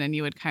about Owen and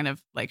you would kind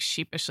of like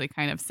sheepishly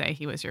kind of say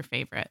he was your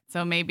favorite.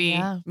 So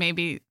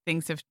maybe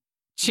things have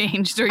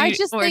changed or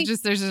just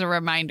there's just a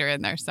reminder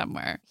in there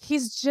somewhere.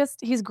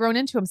 He's grown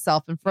into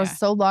himself. And for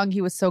so long,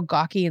 he was so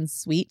gawky and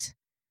sweet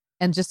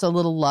and just a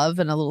little love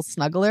and a little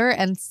snuggler.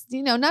 And,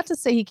 you know, not to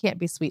say he can't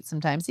be sweet.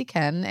 Sometimes he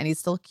can, and he's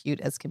still cute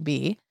as can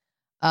be.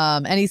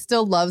 And he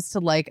still loves to,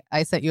 like,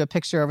 I sent you a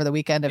picture over the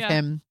weekend of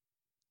him.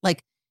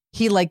 Like,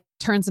 he like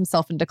turns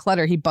himself into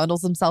clutter. He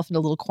bundles himself into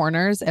little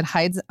corners and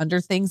hides under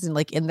things and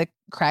like in the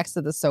cracks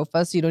of the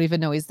sofa. So you don't even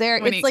know he's there.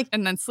 And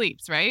then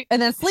sleeps, right? And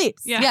then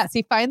sleeps. Yeah. Yes.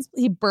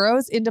 He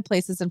burrows into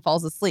places and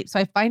falls asleep. So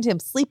I find him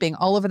sleeping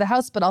all over the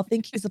house, but I'll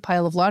think he's a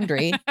pile of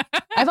laundry.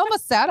 I've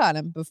almost sat on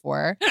him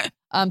before,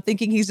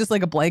 thinking he's just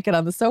like a blanket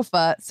on the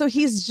sofa. So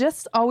he's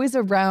just always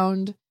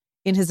around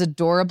in his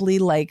adorably,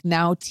 like,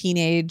 now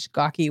teenage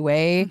gawky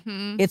way.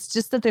 It's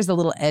just that there's a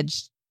little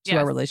edge to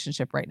our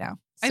relationship right now.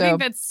 I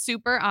think that's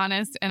super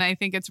honest. And I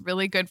think it's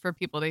really good for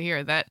people to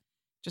hear that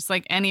just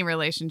like any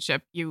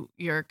relationship,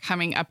 you're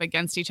coming up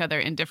against each other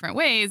in different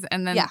ways.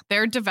 And then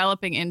they're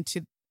developing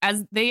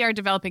as they are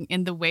developing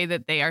in the way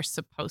that they are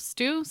supposed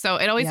to. So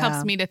it always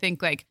helps me to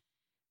think like,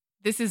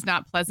 this is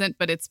not pleasant,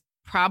 but it's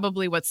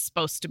probably what's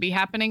supposed to be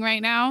happening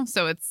right now.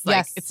 So it's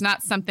like, it's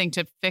not something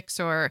to fix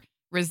or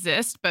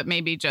resist, but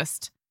maybe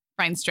just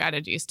find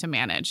strategies to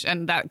manage.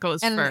 And that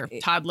goes for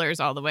toddlers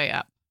all the way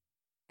up.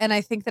 And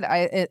I think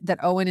that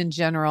Owen in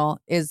general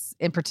is,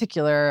 in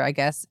particular, I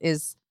guess,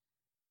 is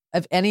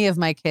of any of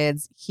my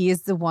kids, he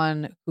is the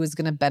one who is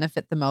going to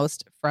benefit the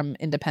most from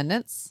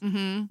independence.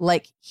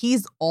 Like,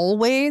 he's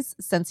always,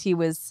 since he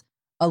was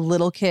a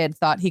little kid,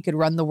 thought he could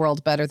run the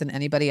world better than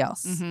anybody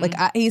else. Like,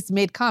 he's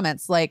made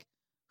comments like,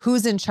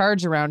 who's in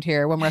charge around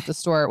here when we're at the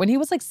store? When he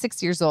was like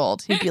 6 years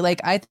old, he'd be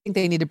like, I think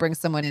they need to bring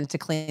someone in to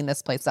clean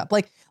this place up.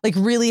 Like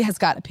really has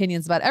got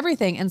opinions about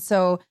everything. And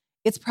so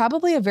it's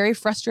probably a very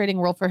frustrating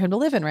world for him to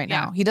live in right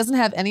now. He doesn't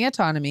have any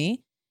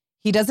autonomy.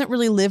 He doesn't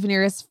really live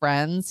near his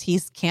friends. He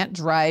can't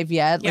drive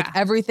yet. Like,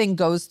 everything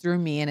goes through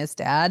me and his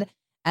dad,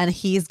 and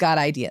he's got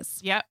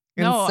ideas. Yep.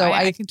 And no, so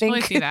I can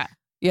totally see that.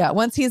 Yeah.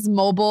 Once he's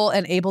mobile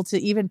and able to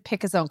even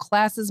pick his own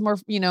classes more,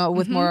 you know,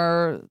 with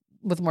more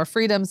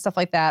freedom, stuff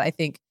like that, I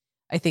think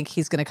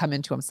he's going to come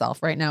into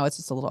himself. Right now, it's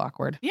just a little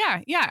awkward.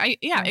 Yeah,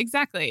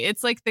 exactly.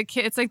 It's like the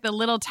kid. It's like the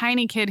little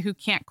tiny kid who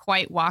can't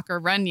quite walk or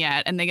run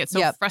yet, and they get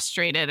so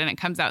frustrated, and it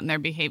comes out in their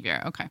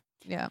behavior. Okay.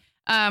 Yeah.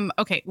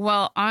 Okay.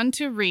 Well, on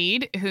to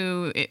Reed,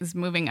 who is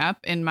moving up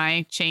in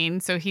my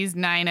chain. So he's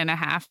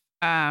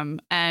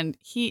 9.5. And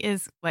he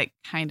is like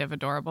kind of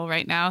adorable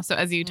right now. So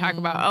as you talk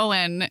about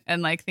Owen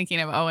and like thinking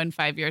of Owen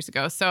 5 years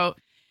ago, so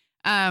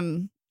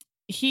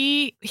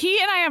he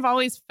and I have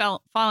always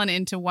fallen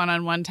into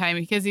one-on-one time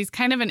because he's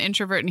kind of an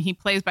introvert and he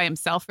plays by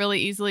himself really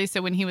easily.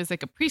 So when he was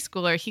like a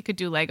preschooler, he could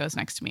do Legos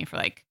next to me for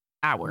like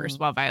hours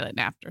while Violet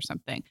napped or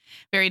something.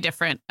 Very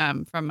different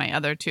from my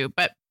other two.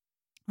 But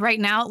right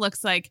now it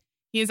looks like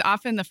he is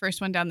often the first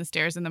one down the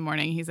stairs in the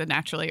morning. He's a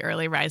naturally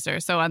early riser.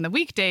 So on the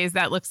weekdays,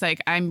 that looks like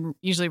I'm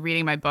usually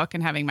reading my book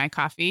and having my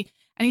coffee.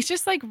 And he's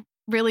just like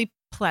really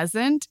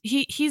pleasant.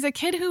 He's a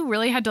kid who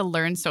really had to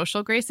learn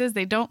social graces.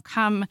 They don't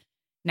come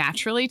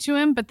naturally to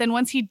him. But then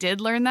once he did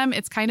learn them,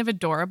 it's kind of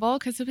adorable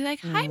because he'll be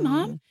like, hi,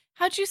 Mom,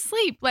 how'd you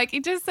sleep? Like,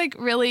 it just like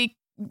really,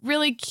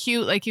 really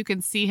cute. Like, you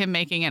can see him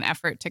making an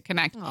effort to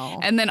connect.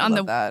 And then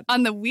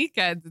on the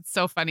weekends, it's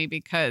so funny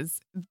because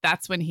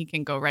that's when he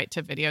can go right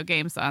to video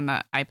games on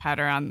the iPad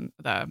or on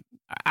the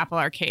Apple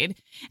Arcade.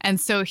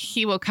 And so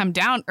he will come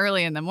down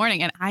early in the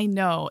morning. And I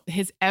know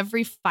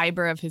every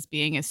fiber of his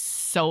being is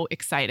so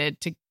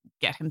excited to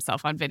get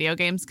himself on video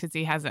games because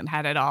he hasn't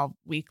had it all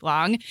week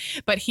long,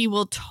 but he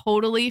will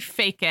totally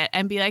fake it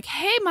and be like,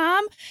 hey,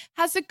 Mom,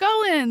 how's it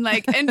going?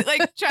 Like, and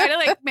like try to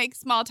like make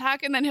small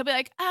talk. And then he'll be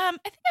like, I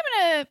think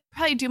I'm going to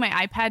probably do my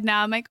iPad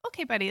now. I'm like,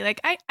 okay, buddy.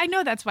 Like, I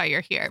know that's why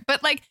you're here.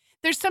 But like,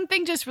 there's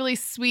something just really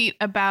sweet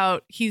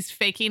about he's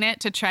faking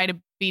it to try to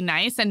be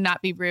nice and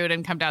not be rude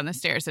and come down the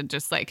stairs and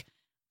just like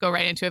go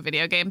right into a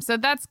video game. So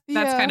that's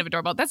kind of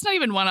adorable. That's not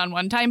even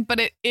one-on-one time, but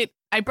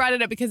I brought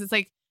it up because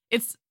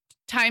it's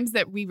times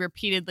that we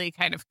repeatedly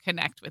kind of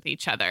connect with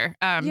each other.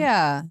 And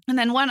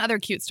then one other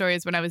cute story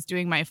is when I was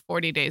doing my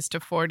 40 days to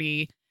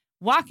 40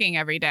 walking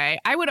every day,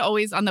 I would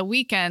always on the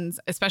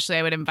weekends, especially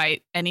I would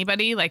invite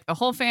anybody, like the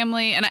whole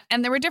family.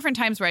 And there were different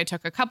times where I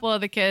took a couple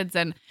of the kids.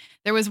 And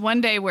there was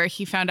one day where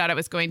he found out I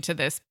was going to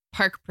this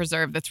park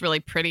preserve that's really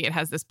pretty. It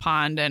has this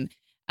pond and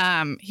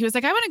he was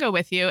like, I want to go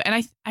with you.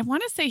 And I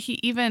want to say he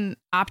even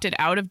opted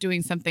out of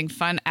doing something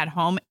fun at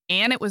home,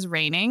 and it was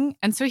raining.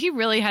 And so he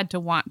really had to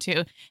want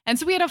to. And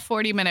so we had a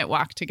 40-minute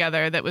walk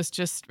together that was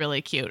just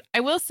really cute. I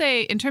will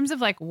say, in terms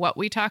of like what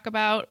we talk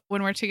about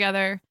when we're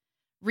together,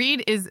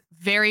 Reed is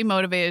very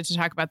motivated to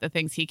talk about the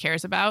things he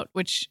cares about,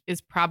 which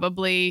is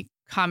probably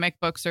comic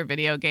books or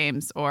video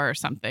games or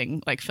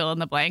something, like fill in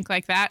the blank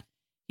like that.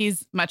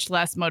 He's much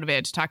less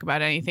motivated to talk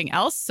about anything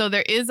else. So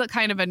there is a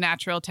kind of a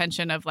natural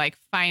tension of like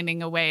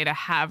finding a way to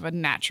have a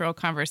natural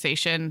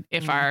conversation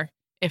if our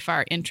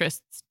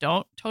interests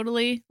don't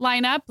totally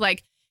line up.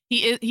 Like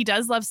he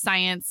does love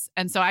science,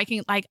 and so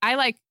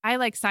I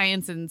like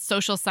science and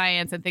social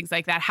science and things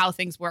like that, how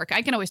things work.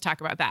 I can always talk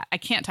about that. I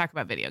can't talk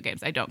about video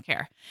games. I don't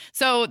care.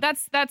 So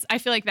that's I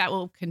feel like that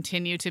will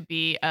continue to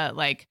be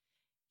like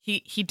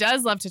he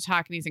does love to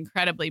talk, and he's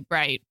incredibly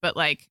bright, but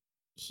like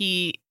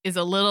he is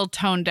a little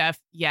tone deaf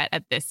yet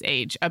at this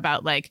age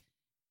about like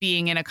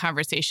being in a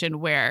conversation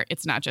where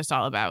it's not just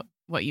all about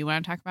what you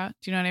want to talk about.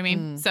 Do you know what I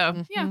mean?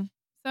 Yeah.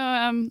 So,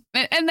 and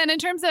then in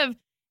terms of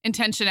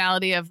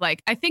intentionality of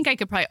like, I think I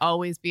could probably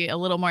always be a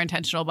little more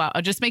intentional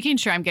about just making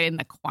sure I'm getting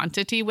the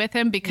quantity with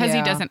him because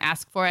he doesn't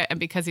ask for it. And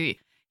because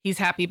he's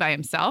happy by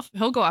himself,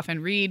 he'll go off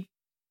and read,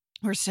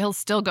 or he'll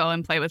still go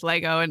and play with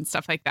Lego and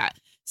stuff like that.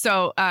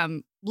 So,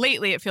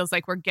 lately it feels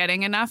like we're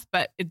getting enough,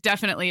 but it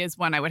definitely is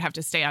one I would have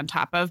to stay on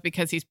top of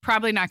because he's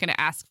probably not going to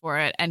ask for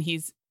it, and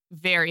he's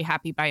very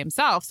happy by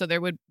himself. So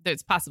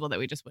it's possible that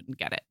we just wouldn't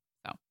get it.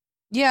 So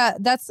yeah,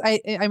 I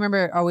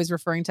remember always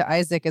referring to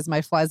Isaac as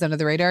my flies under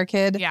the radar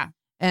kid. Yeah.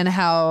 And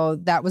how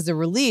that was a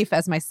relief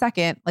as my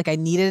second. Like I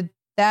needed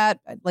that.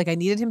 Like I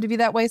needed him to be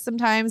that way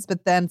sometimes,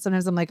 but then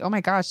sometimes I'm like, oh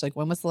my gosh, like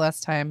when was the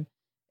last time?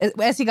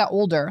 As he got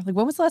older, like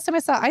when was the last time I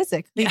saw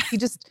Isaac? Like, he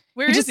just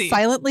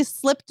silently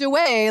slipped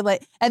away.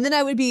 Like, and then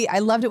I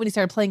loved it when he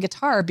started playing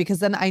guitar because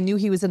then I knew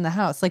he was in the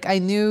house. Like I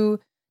knew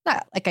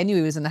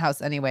he was in the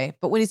house anyway,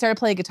 but when he started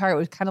playing guitar, it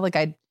was kind of like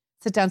I'd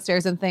sit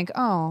downstairs and think,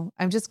 oh,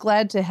 I'm just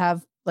glad to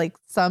have like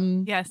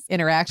some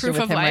interaction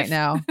with him right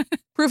now.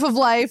 Proof of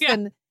life.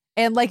 Yeah.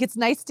 And like, it's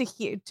nice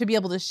to be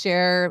able to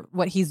share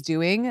what he's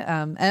doing.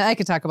 And I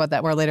could talk about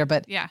that more later,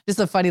 but just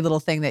a funny little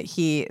thing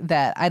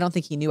that I don't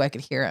think he knew I could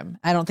hear him.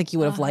 I don't think he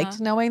would have liked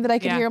knowing that I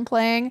could hear him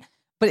playing,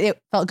 but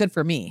it felt good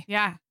for me.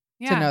 Yeah.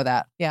 To know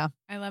that. Yeah.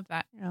 I love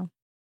that. Yeah.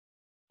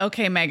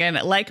 Okay, Megan,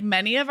 like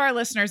many of our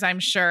listeners, I'm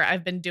sure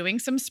I've been doing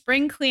some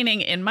spring cleaning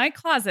in my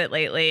closet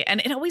lately,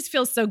 and it always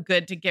feels so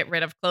good to get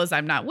rid of clothes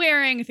I'm not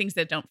wearing, things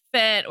that don't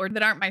fit or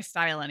that aren't my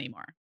style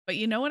anymore. But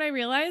you know what I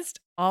realized?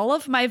 All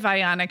of my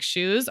Vionic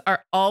shoes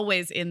are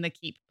always in the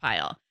keep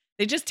pile.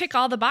 They just tick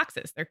all the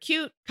boxes. They're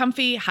cute,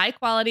 comfy, high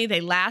quality. They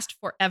last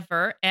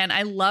forever. And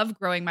I love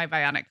growing my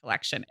Vionic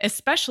collection,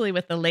 especially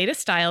with the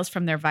latest styles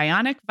from their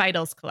Vionic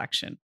Vitals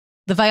collection.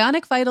 The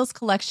Vionic Vitals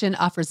collection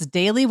offers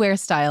daily wear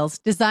styles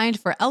designed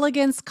for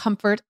elegance,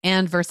 comfort,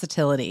 and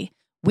versatility.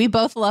 We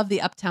both love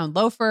the Uptown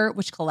loafer,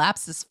 which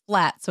collapses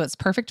flat, so it's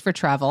perfect for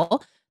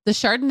travel. The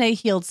Chardonnay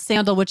heeled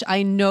sandal, which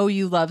I know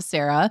you love,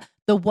 Sarah.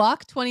 The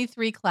Walk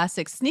 23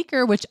 classic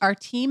sneaker, which our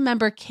team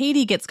member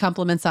Katie gets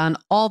compliments on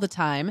all the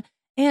time.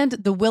 And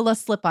the Willa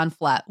slip-on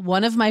flat,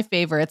 one of my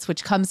favorites,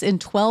 which comes in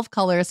 12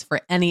 colors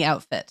for any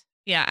outfit.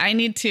 Yeah, I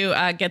need to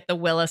get the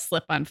Willa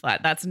slip-on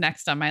flat. That's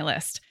next on my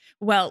list.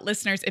 Well,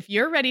 listeners, if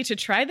you're ready to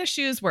try the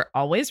shoes we're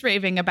always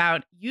raving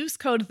about, use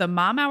code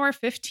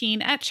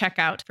TheMomHour15 at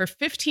checkout for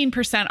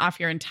 15% off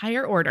your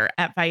entire order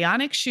at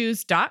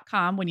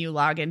VionicShoes.com when you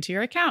log into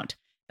your account.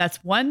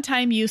 That's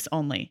one-time use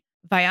only.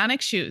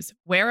 Vionic Shoes,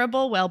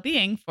 wearable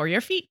well-being for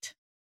your feet.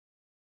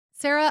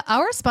 Sarah,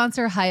 our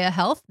sponsor, Hiya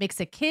Health,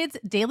 makes a kids'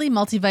 daily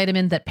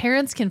multivitamin that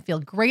parents can feel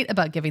great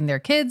about giving their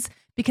kids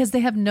because they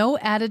have no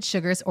added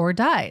sugars or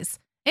dyes.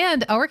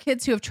 And our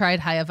kids who have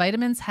tried Hiya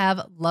vitamins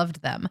have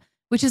loved them,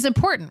 which is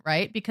important,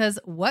 right? Because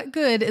what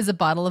good is a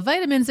bottle of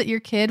vitamins that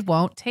your kid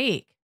won't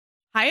take?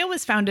 Hiya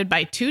was founded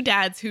by two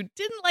dads who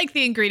didn't like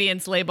the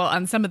ingredients label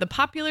on some of the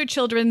popular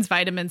children's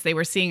vitamins they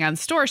were seeing on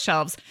store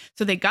shelves,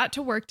 so they got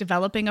to work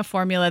developing a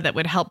formula that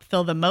would help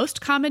fill the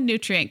most common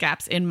nutrient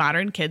gaps in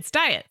modern kids'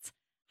 diets.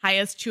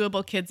 Hiya's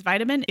Chewable Kids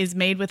Vitamin is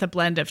made with a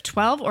blend of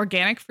 12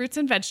 organic fruits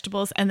and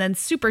vegetables and then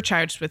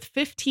supercharged with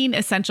 15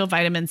 essential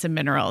vitamins and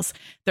minerals.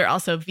 They're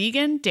also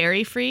vegan,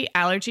 dairy-free,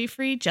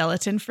 allergy-free,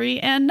 gelatin-free,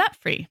 and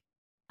nut-free.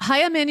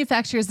 Hiya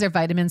manufactures their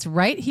vitamins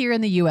right here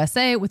in the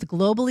USA with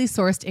globally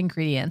sourced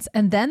ingredients,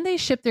 and then they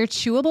ship their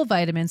chewable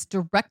vitamins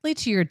directly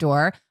to your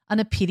door on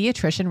a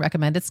pediatrician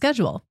recommended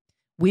schedule.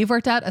 We've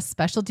worked out a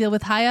special deal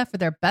with Hiya for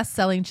their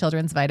best-selling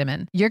children's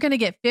vitamin. You're going to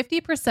get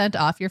 50%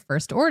 off your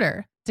first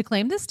order. To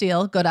claim this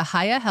deal, go to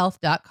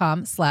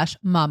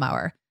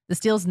hiyahealth.com/momhour. This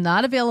deal's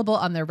not available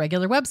on their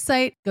regular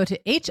website. Go to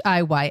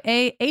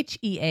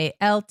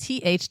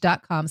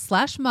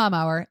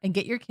hiyahealth.com/momhour and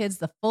get your kids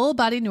the full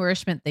body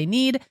nourishment they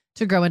need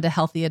to grow into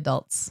healthy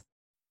adults.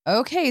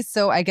 Okay,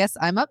 so I guess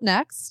I'm up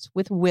next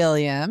with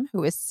William,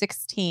 who is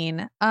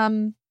 16.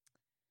 In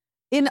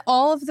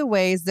all of the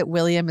ways that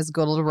William is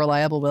good old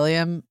reliable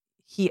William,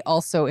 he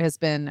also has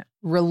been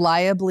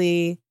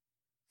reliably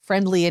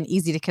friendly and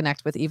easy to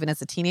connect with even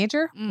as a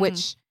teenager,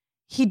 which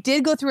he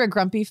did go through a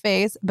grumpy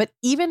phase, but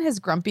even his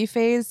grumpy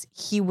phase,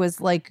 he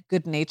was like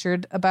good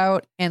natured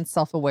about and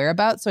self-aware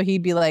about. So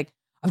he'd be like,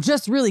 I'm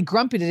just really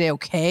grumpy today.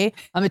 Okay.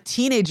 I'm a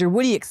teenager.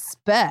 What do you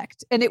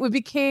expect? And it would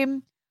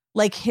became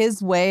like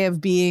his way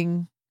of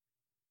being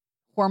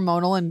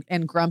hormonal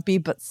and grumpy,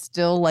 but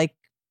still like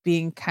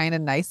being kind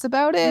of nice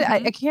about it.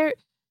 I can't.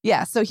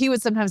 Yeah. So he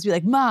would sometimes be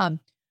like, Mom,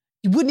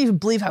 you wouldn't even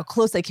believe how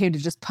close I came to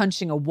just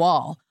punching a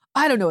wall.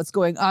 I don't know what's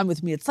going on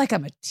with me. It's like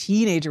I'm a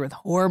teenager with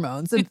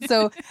hormones. And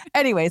so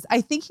anyways,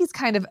 I think he's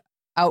kind of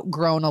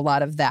outgrown a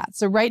lot of that.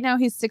 So right now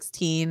he's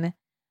 16.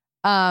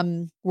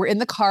 We're in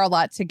the car a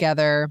lot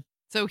together.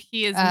 So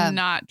he is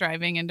not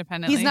driving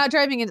independently? He's not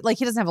driving. Like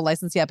he doesn't have a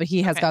license yet, but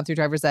he has gone through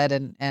driver's ed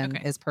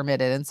and is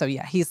permitted. And so,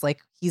 yeah, he's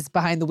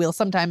behind the wheel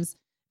sometimes,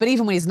 but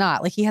even when he's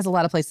not, like he has a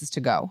lot of places to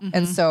go.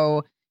 And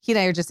so he and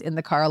I are just in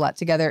the car a lot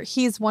together.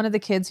 He's one of the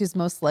kids who's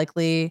most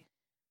likely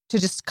to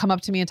just come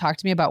up to me and talk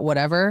to me about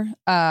whatever,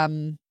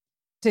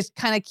 to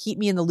kind of keep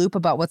me in the loop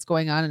about what's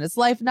going on in his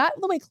life. Not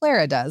the way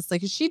Clara does.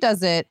 Like she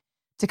does it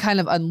to kind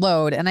of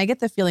unload. And I get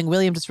the feeling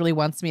William just really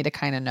wants me to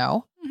kind of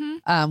know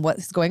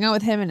what's going on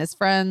with him and his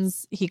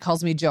friends. He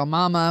calls me Joe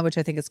Mama, which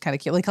I think is kind of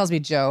cute. Well, he calls me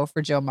Joe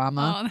for Joe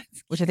Mama,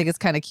 which I think is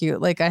kind of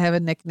cute. Like I have a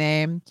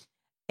nickname.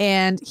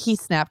 And he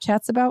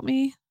Snapchats about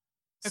me.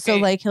 Okay, so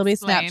like he'll be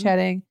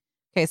Snapchatting.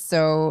 Okay,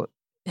 so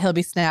he'll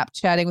be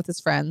Snapchatting with his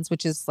friends,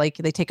 which is like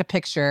they take a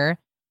picture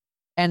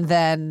and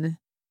then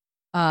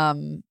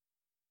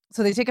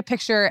so they take a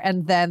picture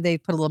and then they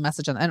put a little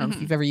message on. I don't know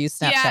if you've ever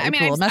used Snapchat. Yeah, I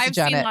mean, I've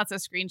seen lots of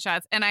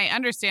screenshots, and I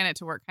understand it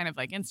to work kind of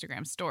like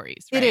Instagram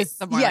stories. Right? It is,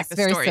 yes, like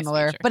very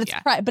similar,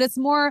 feature. But but it's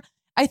more.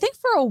 I think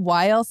for a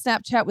while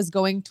Snapchat was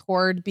going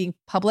toward being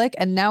public,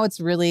 and now it's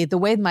really the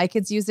way my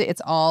kids use it.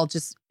 It's all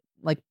just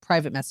like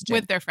private messaging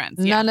with their friends.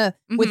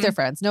 With their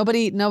friends.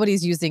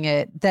 Nobody's using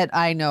it that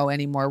I know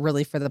anymore,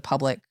 really for the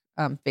public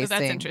facing. So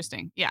that's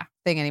interesting. Yeah,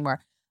 thing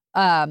anymore.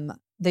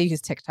 They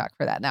use TikTok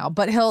for that now,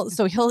 but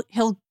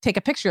he'll take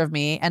a picture of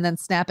me and then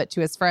snap it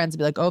to his friends and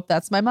be like, oh,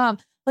 that's my mom.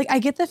 Like, I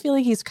get the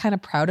feeling he's kind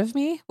of proud of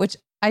me, which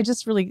I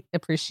just really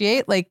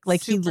appreciate. Like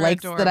he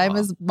likes adorable. That I'm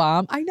his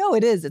mom. I know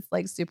it is. It's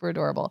like super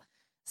adorable.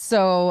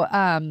 So,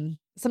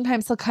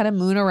 sometimes he'll kind of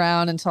moon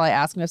around until I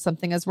ask him if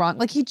something is wrong.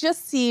 Like he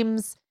just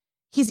seems,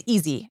 he's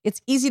easy.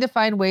 It's easy to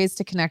find ways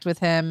to connect with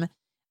him.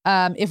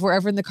 If we're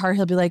ever in the car,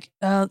 he'll be like,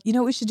 you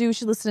know what we should do? We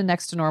should listen to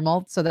Next to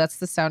Normal. So that's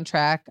the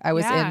soundtrack. I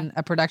was in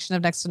a production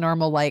of Next to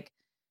Normal, like,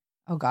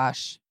 oh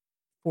gosh,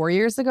 4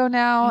 years ago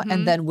now.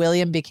 And then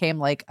William became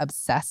like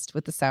obsessed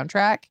with the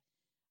soundtrack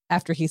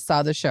after he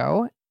saw the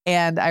show.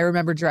 And I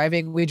remember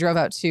we drove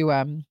out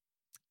to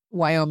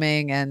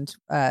Wyoming and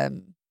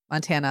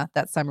Montana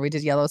that summer. We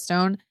did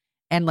Yellowstone.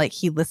 And like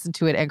he listened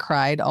to it and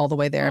cried all the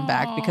way there and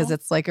back because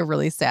it's like a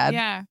really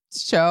sad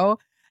show.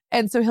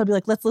 And so he'll be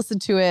like, let's listen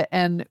to it.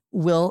 And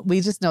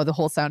we just know the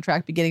whole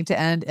soundtrack beginning to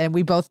end. And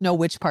we both know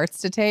which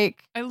parts to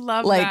take. I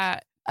love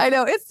that. I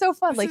know. It's so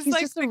fun. Like he's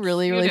just a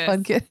really, really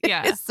fun kid.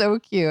 Yeah. It's so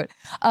cute.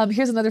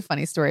 Here's another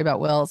funny story about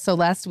Will. So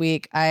last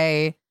week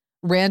I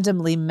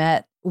randomly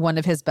met one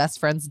of his best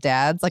friend's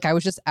dads. Like I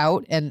was just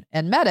out and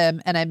met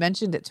him. And I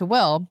mentioned it to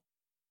Will.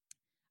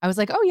 I was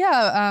like, oh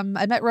yeah,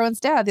 I met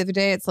Rowan's dad the other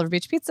day at Silver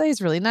Beach Pizza.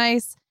 He's really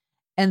nice.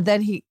 And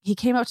then he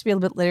came up to me a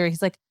little bit later.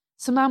 He's like,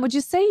 so Mom, would you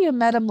say you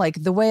met him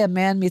like the way a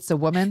man meets a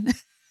woman?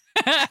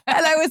 And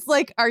I was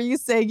like, are you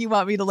saying you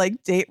want me to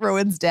like date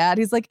Rowan's dad?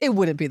 He's like, it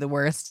wouldn't be the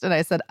worst. And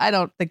I said, I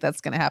don't think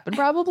that's going to happen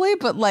probably,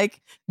 but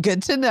like,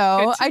 good to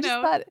know. I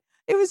just thought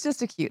it was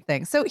just a cute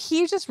thing. So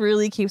he just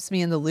really keeps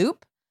me in the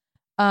loop.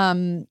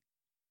 And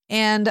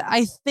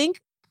I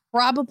think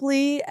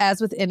probably as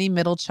with any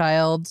middle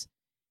child,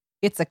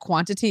 it's a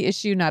quantity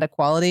issue, not a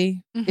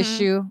quality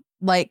issue.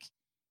 Like,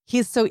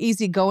 he's so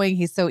easygoing.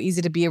 He's so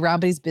easy to be around,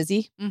 but he's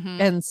busy.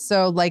 And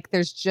so like,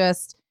 there's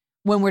just,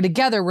 when we're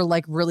together, we're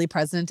like really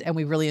present and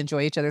we really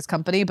enjoy each other's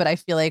company. But I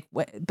feel like,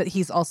 but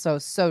he's also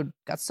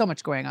got so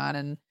much going on.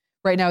 And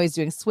right now he's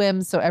doing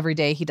swims. So every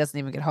day he doesn't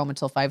even get home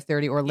until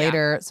 5:30 or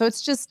later. So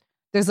it's just,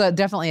 there's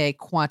definitely a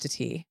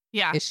quantity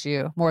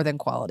issue more than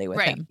quality with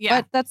him.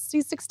 Yeah. But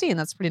he's 16.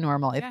 That's pretty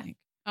normal, I think.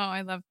 Oh,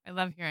 I love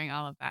hearing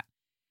all of that.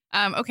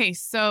 Okay,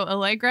 so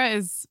Allegra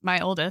is my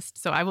oldest,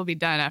 so I will be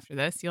done after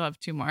this. You'll have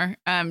 2 more.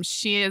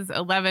 She is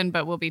 11,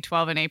 but will be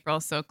 12 in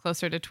April, so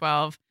closer to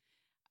 12.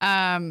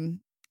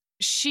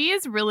 She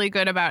is really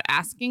good about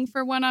asking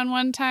for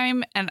one-on-one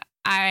time, and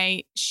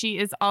she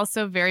is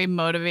also very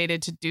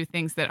motivated to do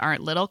things that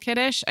aren't little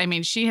kiddish. I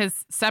mean, she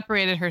has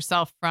separated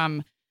herself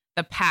from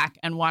the pack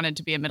and wanted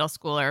to be a middle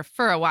schooler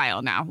for a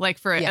while now, like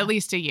for at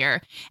least a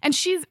year. And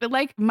she's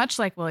like, much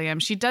like William,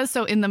 she does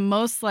so in the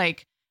most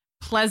like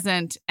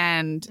pleasant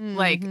and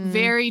like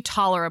very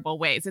tolerable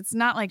ways. It's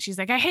not like she's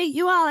like, I hate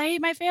you all. I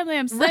hate my family.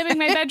 I'm slamming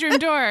my bedroom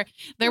door.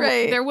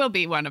 There will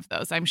be one of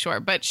those, I'm sure.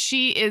 But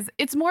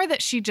it's more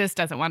that she just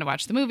doesn't want to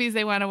watch the movies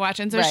they want to watch.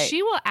 And so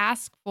she will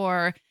ask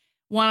for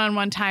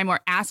one-on-one time or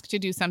ask to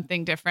do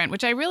something different,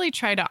 which I really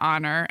try to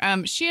honor.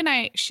 She and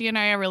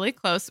I are really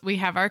close. We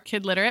have our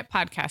Kid Literate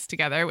podcast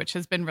together, which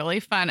has been really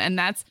fun. And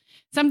that's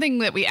something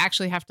that we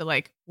actually have to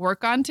like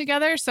work on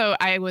together. So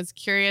I was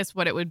curious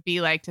what it would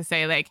be like to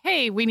say like,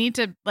 hey, we need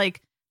to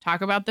like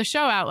talk about the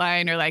show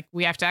outline, or like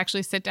we have to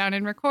actually sit down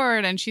and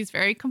record. And she's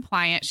very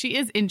compliant. She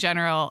is in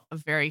general a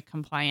very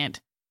compliant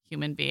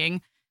human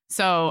being.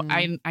 So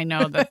I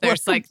know that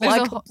there's like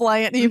a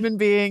compliant human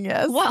being.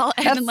 Yes. Well,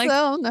 and that's like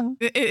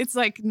it's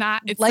like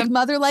not it's like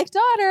mother like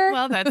daughter.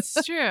 Well, that's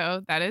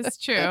true. That is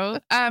true.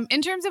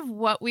 In terms of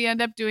what we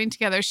end up doing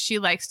together, she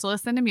likes to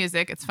listen to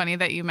music. It's funny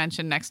that you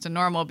mentioned Next to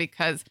Normal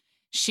because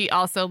she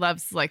also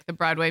loves like the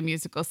Broadway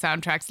musical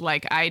soundtracks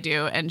like I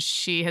do. And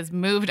she has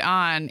moved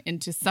on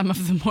into some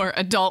of the more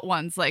adult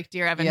ones like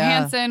Dear Evan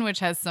Hansen, which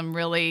has some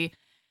really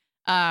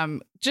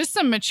just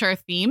some mature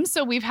themes.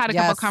 So we've had a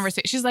couple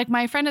conversations. She's like,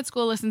 my friend at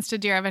school listens to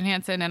Dear Evan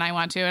Hansen and I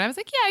want to. And I was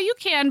like, yeah, you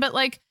can. But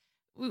like,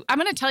 I'm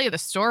going to tell you the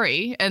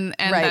story. And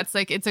that's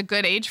like, it's a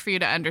good age for you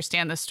to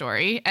understand the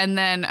story. And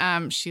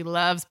then she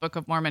loves Book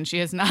of Mormon. She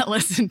has not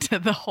listened to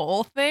the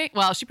whole thing.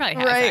 Well, she probably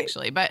has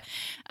actually. But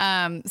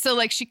so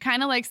like, she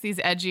kind of likes these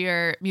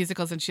edgier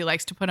musicals and she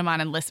likes to put them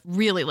on and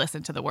really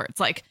listen to the words.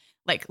 Like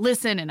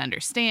listen and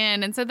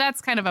understand. And so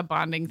that's kind of a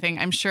bonding thing.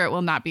 I'm sure it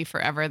will not be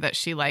forever that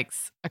she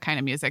likes a kind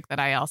of music that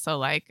I also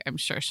like. I'm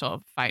sure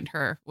she'll find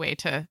her way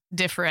to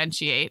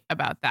differentiate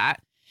about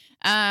that.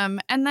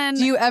 And then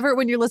do you ever,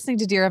 when you're listening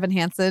to Dear Evan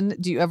Hansen,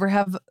 do you ever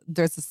have,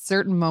 there's a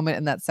certain moment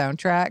in that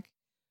soundtrack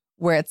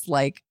where it's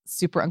like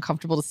super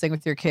uncomfortable to sing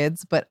with your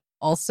kids, but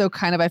also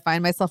kind of, I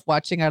find myself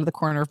watching out of the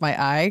corner of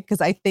my eye.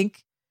 Cause I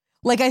think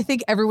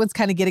everyone's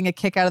kind of getting a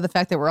kick out of the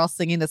fact that we're all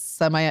singing this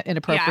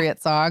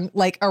semi-inappropriate song,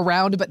 like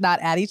around, but not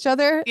at each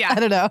other. Yeah. I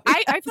don't know.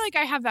 I feel like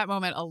I have that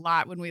moment a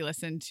lot when we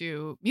listen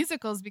to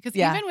musicals because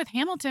even with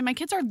Hamilton, my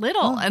kids are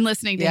little and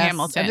listening to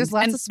Hamilton. And there's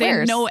lots of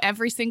swears. They know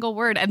every single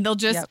word and they'll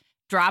just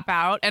drop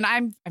out. And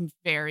I'm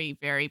very,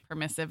 very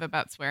permissive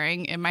about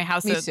swearing in my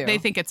house. So they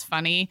think it's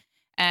funny.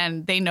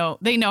 And they know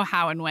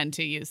how and when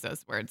to use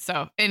those words.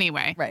 So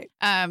anyway,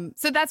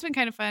 so that's been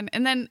kind of fun.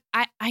 And then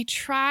I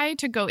try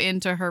to go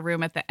into her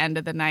room at the end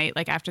of the night,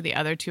 like after the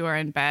other two are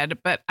in bed.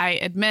 But I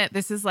admit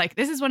this is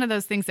one of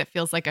those things that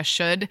feels like a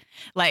should,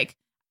 like,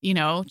 you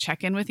know,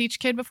 check in with each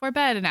kid before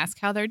bed and ask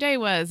how their day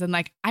was. And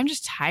like, I'm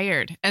just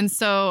tired. And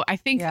so I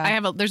think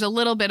there's a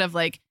little bit of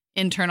like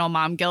internal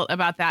mom guilt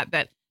about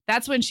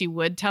that's when she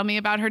would tell me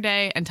about her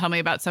day and tell me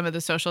about some of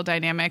the social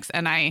dynamics.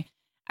 And I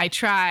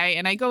try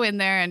and I go in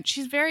there and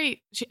she's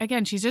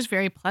just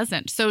very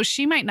pleasant. So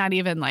she might not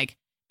even like,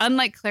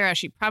 unlike Clara,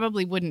 she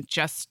probably wouldn't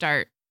just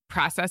start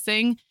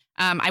processing.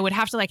 I would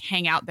have to like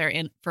hang out there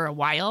for a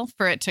while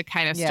for it to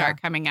kind of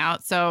start coming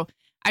out. So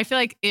I feel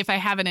like if I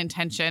have an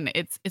intention,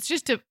 it's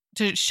just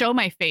to show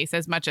my face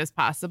as much as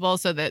possible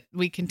so that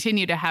we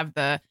continue to have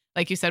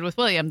like you said with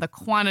William, the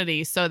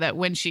quantity so that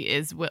when she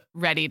is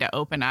ready to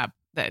open up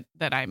that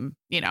I'm,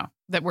 you know,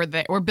 that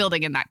we're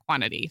building in that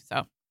quantity.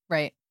 So.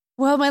 Right.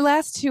 Well, my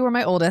last two are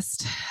my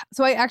oldest.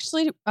 So I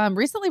actually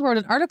recently wrote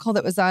an article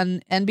that was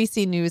on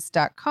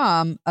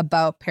NBCnews.com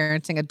about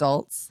parenting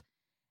adults.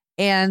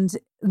 And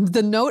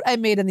the note I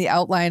made in the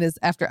outline is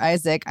after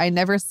Isaac, I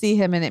never see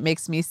him and it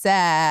makes me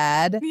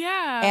sad.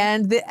 Yeah.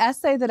 And the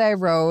essay that I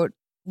wrote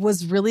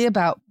was really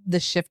about the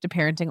shift to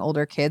parenting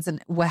older kids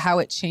and how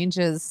it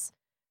changes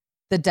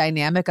the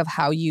dynamic of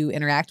how you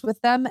interact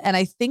with them. And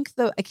I think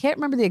I can't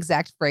remember the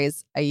exact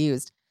phrase I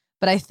used,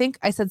 but I think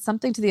I said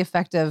something to the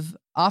effect of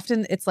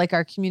often it's like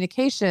our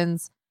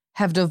communications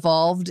have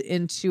devolved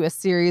into a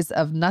series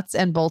of nuts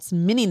and bolts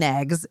mini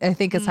nags, I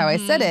think is how I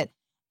said it.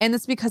 And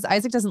it's because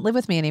Isaac doesn't live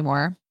with me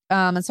anymore.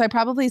 And so I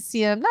probably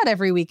see him not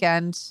every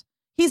weekend.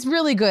 He's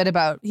really good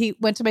he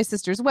went to my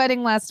sister's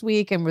wedding last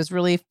week and was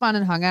really fun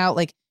and hung out,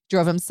 like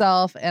drove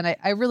himself. And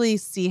I really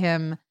see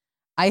him,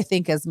 I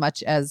think, as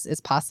much as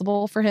is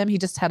possible for him. He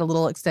just had a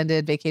little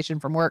extended vacation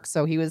from work.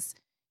 So he was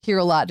here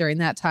a lot during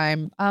that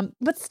time.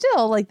 But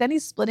still, like then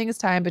he's splitting his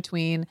time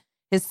between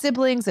his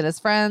siblings and his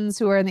friends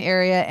who are in the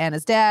area and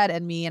his dad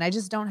and me. And I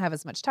just don't have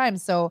as much time.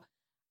 So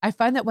I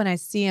find that when I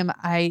see him,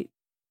 I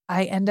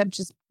end up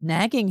just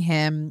nagging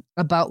him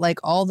about like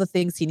all the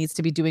things he needs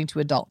to be doing to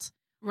adult.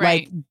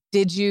 Right. Like,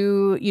 did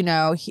you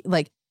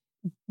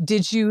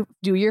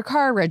do your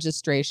car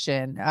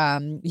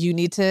registration? You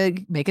need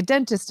to make a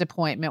dentist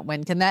appointment.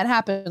 When can that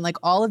happen? Like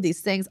all of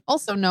these things.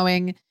 Also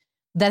knowing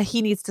that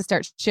he needs to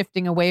start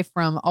shifting away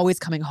from always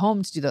coming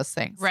home to do those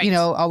things. Right. You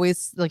know,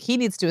 always like he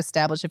needs to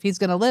establish if he's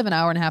going to live an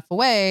hour and a half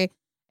away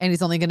and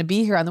he's only going to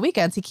be here on the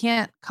weekends, he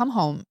can't come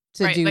home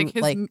to do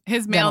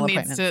his mail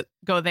needs to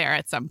go there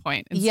at some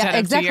point. Yeah,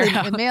 exactly.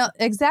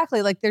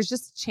 Exactly. Like there's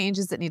just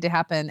changes that need to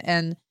happen.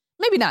 And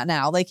maybe not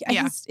now. Like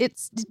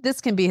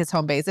this can be his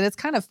home base. And it's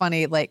kind of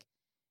funny. Like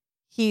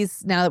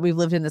now that we've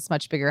lived in this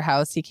much bigger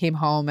house, he came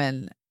home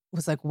and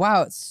was like,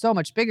 wow, it's so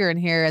much bigger in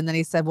here. And then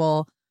he said,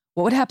 well,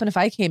 what would happen if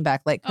I came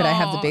back? Like, could I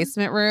have the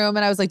basement room?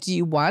 And I was like, do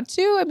you want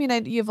to? I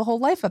mean, you have a whole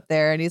life up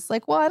there. And he's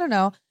like, well, I don't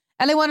know.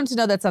 And I want him to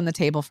know that's on the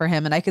table for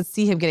him. And I could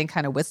see him getting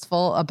kind of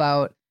wistful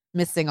about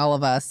missing all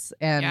of us.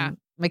 And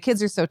my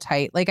kids are so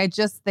tight. Like, I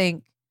just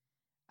think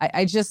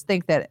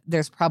that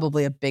there's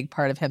probably a big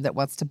part of him that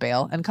wants to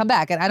bail and come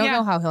back. And I don't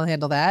know how he'll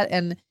handle that.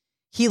 And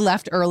he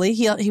left early.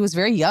 He was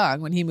very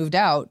young when he moved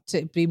out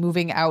to be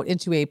moving out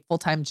into a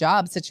full-time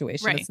job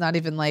situation. Right. It's not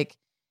even like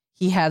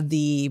he had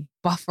the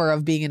buffer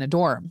of being in a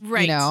dorm,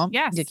 right?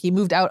 Yes. Like, he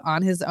moved out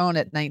on his own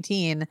at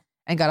 19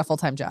 and got a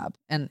full-time job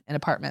and an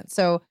apartment.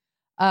 So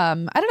I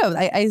don't know.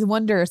 I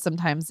wonder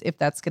sometimes if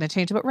that's going to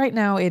change. But right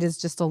now it is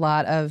just a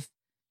lot of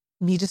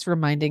me just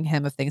reminding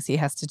him of things he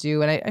has to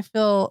do. And I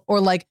feel, or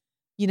like,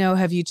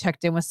 have you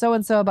checked in with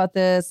so-and-so about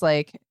this?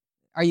 Like,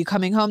 are you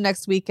coming home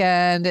next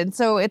weekend? And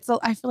so I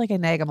feel like I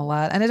nag him a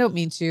lot, and I don't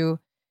mean to.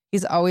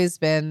 He's always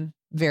been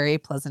very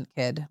pleasant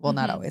kid. Well,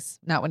 not always,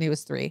 not when he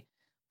was 3,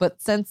 but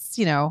since,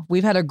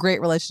 we've had a great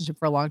relationship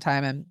for a long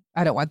time, and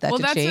I don't want that to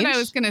change. Well, that's what I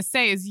was going to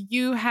say is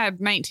you had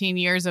 19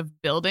 years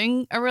of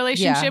building a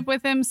relationship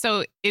with him.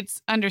 So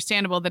it's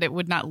understandable that it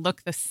would not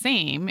look the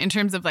same in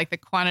terms of like the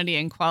quantity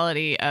and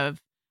quality of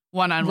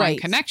one-on-one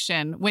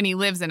connection when he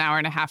lives an hour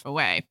and a half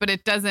away. But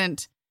it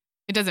doesn't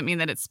mean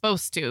that it's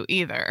supposed to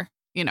either,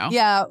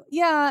 Yeah.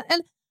 Yeah.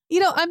 And,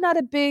 I'm not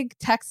a big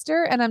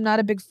texter and I'm not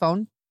a big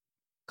phone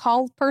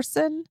call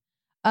person.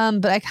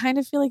 But I kind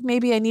of feel like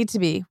maybe I need to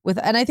be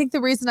and I think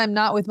the reason I'm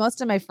not with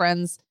most of my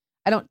friends,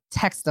 I don't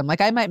text them. Like,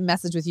 I might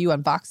message with you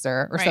on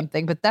Voxer or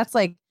something, but that's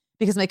like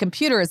because my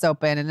computer is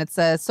open and it's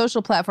a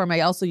social platform I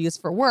also use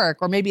for work,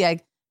 or maybe I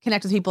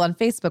connect with people on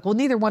Facebook. Well,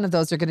 neither one of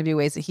those are going to be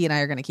ways that he and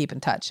I are going to keep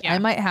in touch. Yeah. I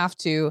might have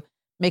to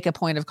make a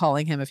point of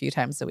calling him a few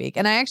times a week.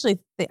 And I actually,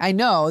 I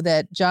know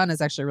that John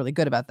is actually really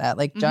good about that.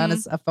 Like, John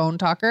is a phone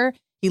talker.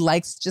 He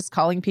likes just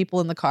calling people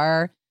in the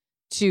car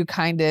to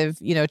kind of,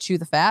 chew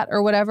the fat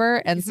or whatever.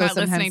 And he's so not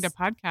sometimes listening to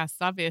podcasts,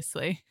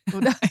 obviously,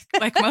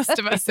 like most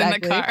of us exactly.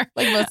 in the car.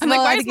 Like most, I'm like,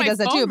 why I is my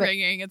phone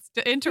ringing? It's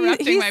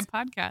interrupting my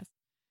podcast.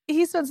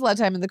 He spends a lot of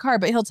time in the car,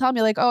 but he'll tell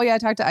me like, oh yeah, I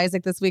talked to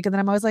Isaac this week. And then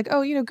I'm always like,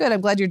 oh, good. I'm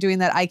glad you're doing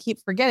that. I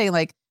keep forgetting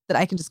like that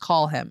I can just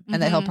call him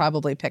and that he'll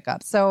probably pick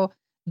up. So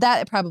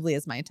that probably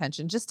is my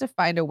intention, just to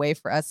find a way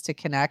for us to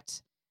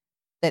connect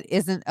that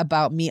isn't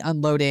about me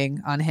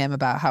unloading on him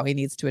about how he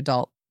needs to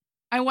adult.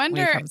 I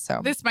wonder,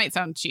 this might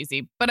sound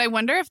cheesy, but I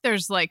wonder if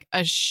there's like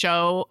a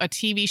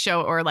TV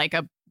show or like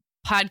a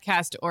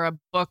podcast or a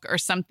book or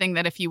something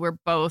that if you were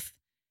both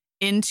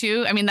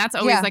into, I mean, that's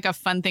always like a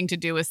fun thing to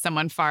do with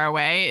someone far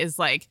away, is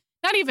like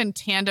not even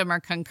tandem or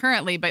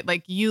concurrently, but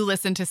like you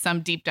listen to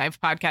some deep dive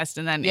podcast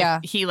and then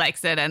if he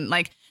likes it, and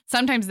like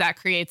sometimes that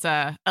creates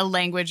a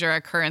language or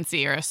a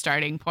currency or a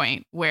starting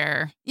point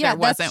where there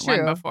wasn't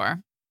one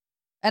before.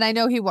 And I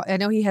know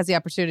he has the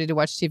opportunity to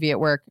watch TV at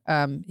work.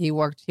 He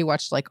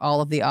watched like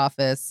all of The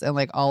Office and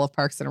like all of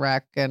Parks and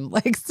Rec, and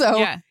like,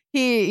 so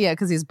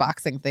because he's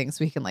boxing things,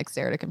 so he can like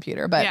stare at a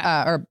computer, but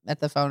or at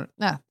the phone,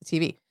 the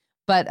TV.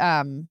 But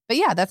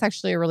yeah, that's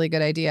actually a really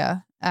good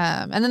idea.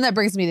 And then that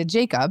brings me to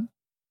Jacob,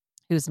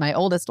 who's my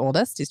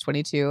oldest. He's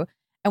 22,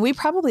 and we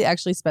probably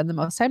actually spend the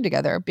most time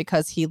together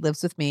because he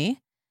lives with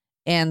me.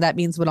 And that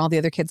means when all the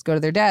other kids go to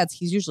their dads,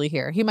 he's usually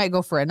here. He might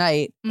go for a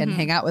night and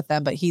hang out with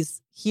them, but he's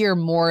here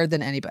more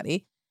than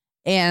anybody.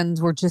 And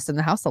we're just in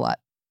the house a lot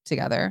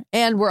together.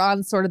 And we're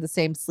on sort of the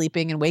same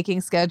sleeping and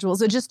waking schedule.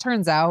 So it just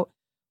turns out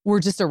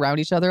we're just around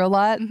each other a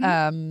lot.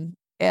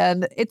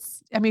 And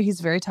he's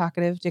very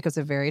talkative. Jacob's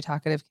a very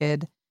talkative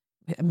kid,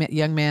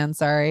 young man,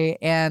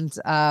 and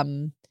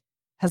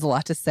has a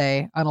lot to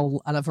say on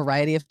a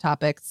variety of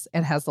topics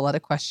and has a lot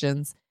of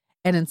questions.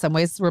 And in some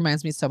ways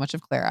reminds me so much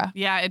of Clara.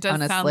 Yeah, it does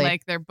sound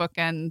like they're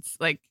bookends.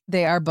 Like,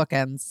 they are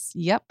bookends.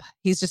 Yep.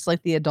 He's just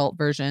like the adult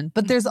version.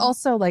 But there's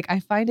also like, I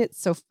find it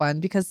so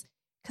fun because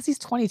he's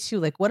 22.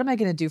 Like, what am I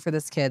going to do for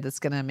this kid that's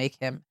going to make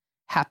him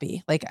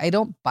happy? Like, I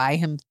don't buy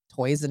him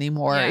toys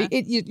anymore. Yeah.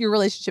 Your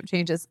relationship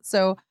changes.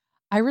 So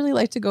I really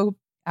like to go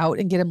out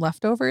and get him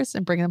leftovers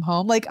and bring them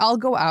home. Like, I'll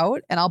go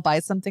out and I'll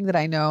buy something that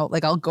I know,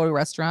 like I'll go to a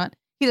restaurant.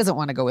 He doesn't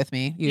want to go with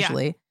me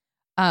usually.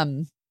 Yeah.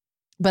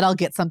 But I'll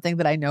get something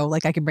that I know,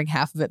 like I can bring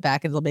half of it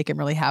back and it'll make him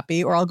really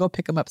happy. Or I'll go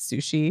pick him up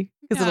sushi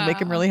because it'll make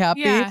him really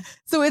happy. Yeah.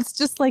 So it's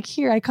just like,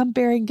 here, I come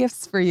bearing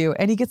gifts for you.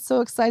 And he gets so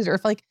excited. Or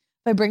if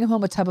I bring him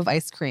home a tub of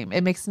ice cream,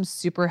 it makes him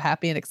super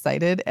happy and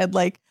excited. And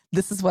like,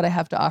 this is what I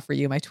have to offer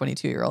you, my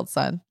 22-year-old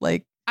son.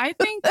 Like, I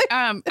think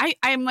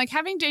I'm like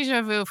having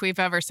deja vu if we've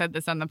ever said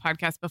this on the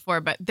podcast before,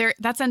 but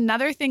that's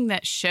another thing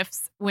that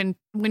shifts when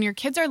your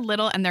kids are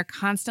little and they're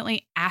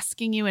constantly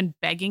asking you and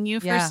begging you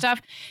for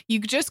stuff. You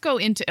just go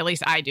into, at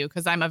least I do,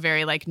 because I'm a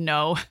very like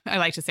no, I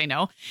like to say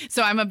no.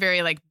 So I'm a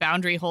very like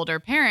boundary holder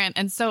parent.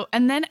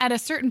 And then at a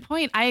certain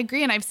point, I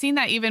agree. And I've seen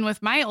that even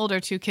with my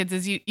older 2 kids,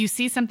 is you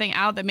see something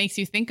out that makes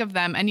you think of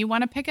them and you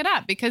want to pick it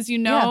up because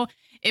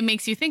it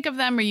makes you think of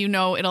them,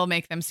 or it'll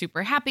make them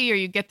super happy, or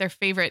you get their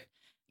favorite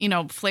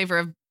flavor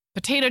of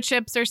potato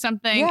chips or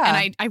something. Yeah.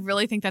 And I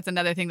really think that's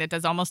another thing that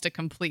does almost a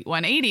complete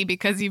 180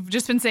 because you've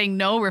just been saying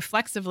no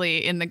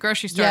reflexively in the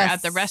grocery store,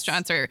 at the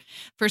restaurants, or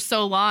for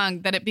so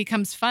long that it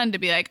becomes fun to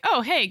be like,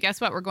 oh, hey,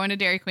 guess what? We're going to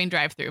Dairy Queen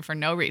drive-thru for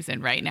no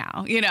reason right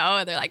now.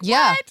 And they're like,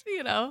 what?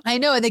 I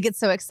know. And they get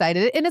so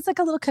excited. And it's like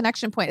a little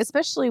connection point,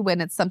 especially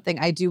when it's something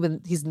I do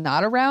when he's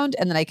not around.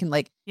 And then I can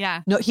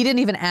no, he didn't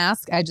even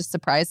ask. I just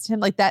surprised him.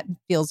 Like that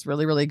feels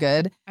really, really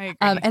good. I agree.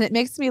 And it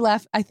makes me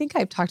laugh. I think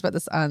I've talked about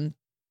this on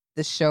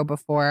this show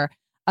before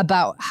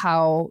about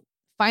how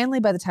finally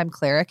by the time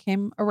Clara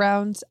came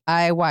around,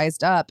 I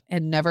wised up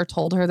and never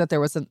told her that there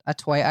was a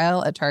toy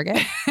aisle at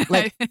Target.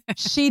 Like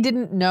she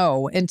didn't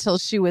know until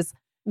she was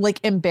like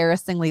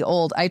embarrassingly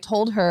old. I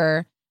told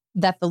her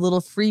that the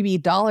little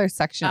freebie dollar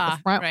section at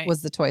the front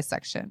was the toy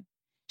section.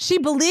 She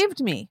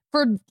believed me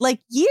for like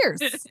years,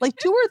 like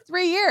 2 or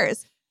 3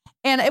 years.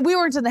 And we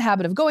weren't in the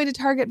habit of going to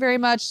Target very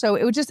much. So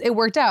it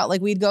worked out.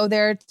 Like we'd go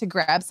there to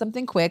grab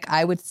something quick.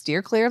 I would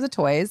steer clear of the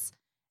toys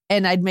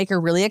and I'd make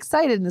her really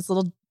excited in this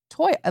little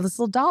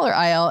dollar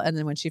aisle. And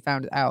then when she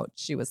found out,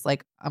 she was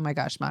like, oh my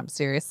gosh, Mom,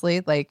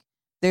 seriously? Like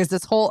there's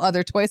this whole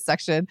other toy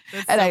section.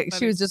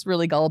 She was just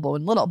really gullible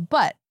and little.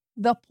 But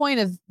the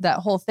point of that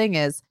whole thing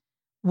is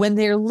when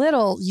they're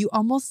little, you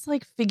almost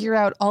like figure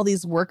out all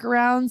these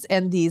workarounds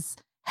and these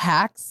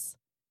hacks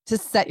to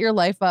set your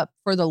life up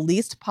for the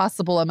least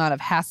possible amount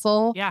of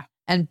hassle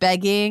and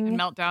begging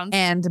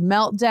and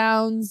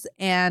meltdowns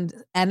and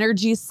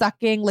energy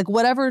sucking, like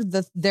whatever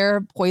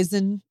their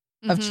poison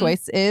of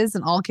choice is.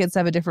 And all kids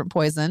have a different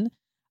poison.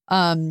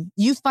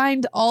 You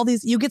find all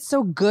these, you get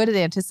so good at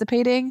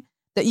anticipating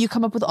that you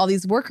come up with all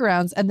these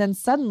workarounds and then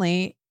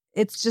suddenly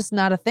it's just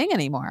not a thing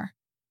anymore.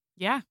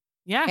 Yeah.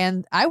 Yeah.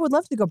 And I would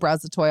love to go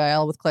browse the toy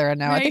aisle with Clara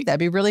now. I think that'd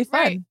be really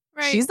fun.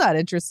 Right. She's not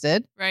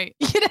interested. Right.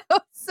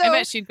 So I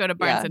bet she'd go to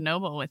Barnes and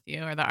Noble with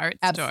you or the art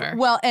store.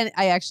 Well, and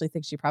I actually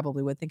think she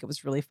probably would think it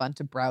was really fun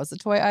to browse the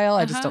toy aisle.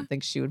 I just don't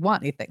think she would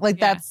want anything. Like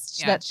that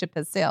ship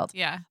has sailed.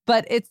 Yeah.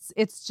 But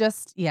it's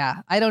just,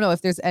 I don't know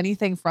if there's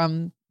anything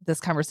from this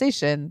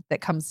conversation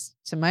that comes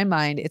to my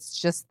mind. It's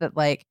just that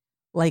like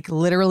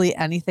literally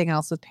anything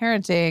else with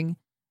parenting,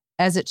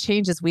 as it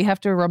changes, we have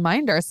to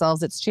remind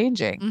ourselves it's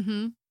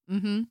changing.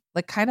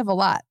 Like kind of a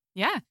lot.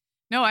 Yeah.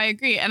 No, I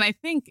agree. And I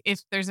think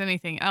if there's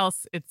anything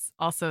else, it's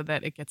also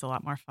that it gets a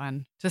lot more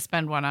fun to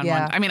spend one-on-one.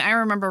 Yeah. I mean, I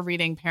remember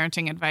reading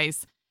parenting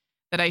advice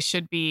that I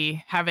should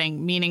be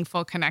having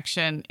meaningful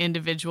connection,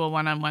 individual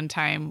one-on-one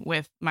time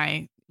with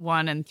my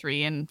 1 and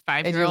 3 and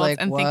 5-year-olds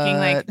and thinking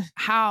like,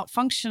 how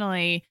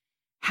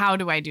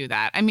do I do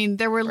that? I mean,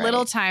 there were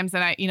little times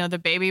that the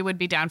baby would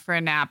be down for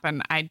a nap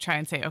and I'd try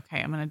and say, okay,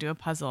 I'm going to do a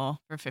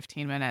puzzle for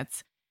 15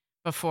 minutes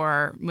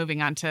before moving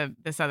on to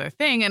this other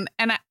thing. And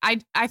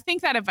I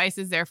think that advice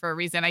is there for a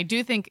reason. I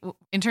do think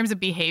in terms of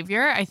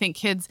behavior, I think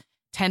kids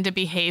tend to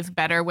behave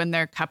better when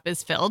their cup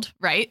is filled,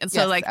 right? And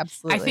so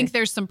absolutely. I think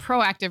there's some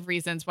proactive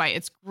reasons why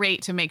it's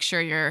great to make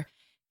sure you're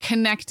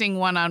connecting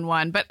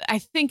one-on-one. But I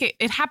think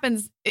it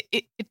happens.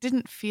 It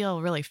didn't feel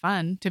really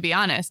fun, to be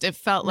honest. It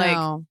felt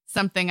like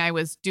something I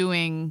was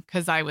doing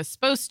because I was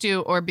supposed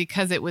to, or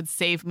because it would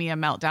save me a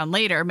meltdown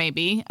later,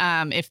 maybe,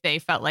 if they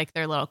felt like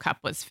their little cup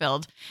was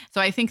filled.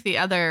 So I think the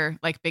other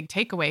big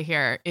takeaway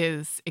here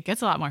is it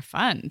gets a lot more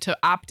fun to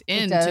opt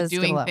into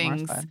doing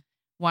things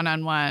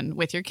one-on-one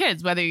with your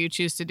kids, whether you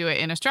choose to do it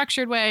in a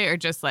structured way or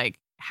just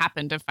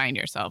happen to find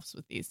yourselves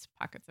with these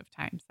pockets of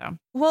time. So,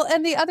 well,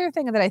 and the other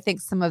thing that I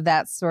think some of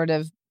that sort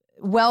of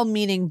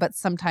well-meaning, but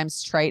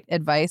sometimes trite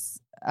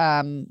advice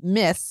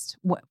missed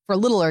for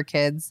littler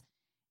kids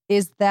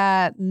is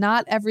that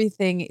not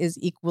everything is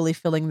equally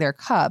filling their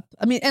cup.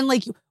 I mean, and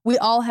we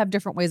all have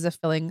different ways of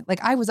filling.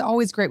 Like I was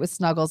always great with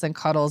snuggles and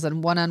cuddles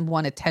and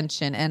one-on-one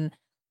attention and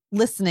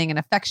listening and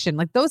affection.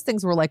 Like those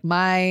things were like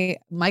my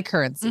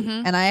currency.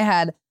 And I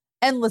had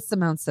endless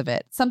amounts of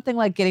it. Something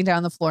like getting down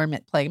on the floor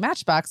and playing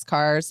Matchbox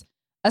cars,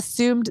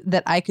 assumed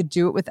that I could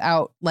do it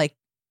without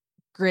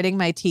gritting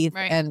my teeth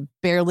and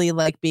barely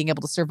being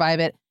able to survive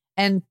it.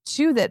 And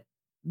 2,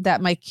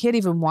 that my kid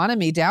even wanted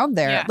me down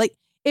there. Yeah.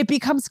 It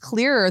becomes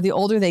clearer the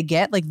older they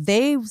get,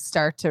 they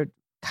start to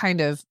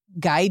kind of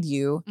guide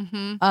you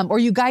or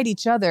you guide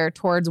each other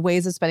towards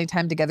ways of spending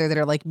time together that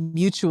are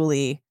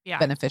mutually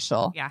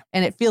beneficial. Yeah.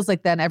 And it feels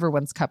like then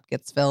everyone's cup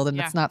gets filled and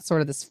it's not sort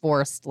of this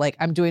forced,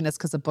 I'm doing this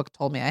because a book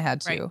told me I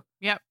had to. Right.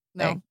 Yep.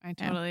 No, I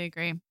totally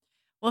agree.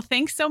 Well,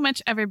 thanks so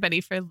much, everybody,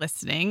 for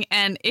listening.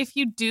 And if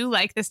you do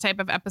like this type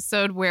of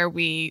episode where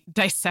we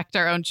dissect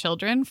our own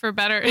children for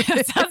better,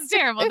 it sounds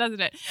terrible,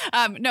 doesn't it?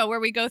 No, where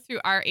we go through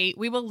our 8,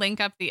 we will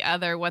link up the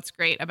other What's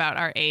Great About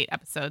Our 8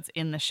 episodes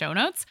in the show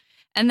notes.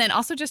 And then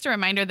also just a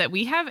reminder that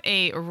we have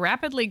a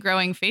rapidly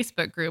growing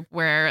Facebook group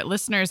where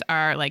listeners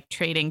are like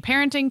trading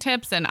parenting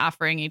tips and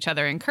offering each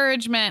other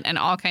encouragement and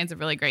all kinds of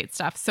really great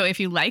stuff. So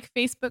if you like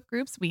Facebook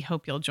groups, we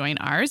hope you'll join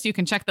ours. You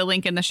can check the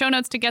link in the show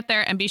notes to get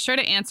there, and be sure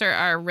to answer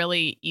our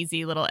really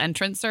easy little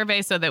entrance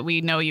survey so that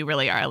we know you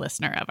really are a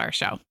listener of our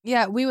show.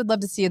 Yeah, we would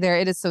love to see you there.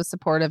 It is so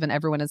supportive and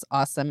everyone is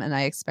awesome. And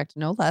I expect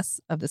no less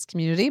of this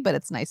community, but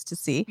it's nice to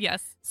see.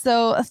 Yes.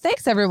 So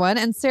thanks, everyone.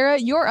 And Sarah,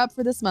 you're up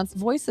for this month's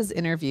Voices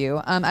interview.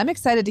 I'm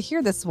excited to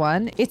hear this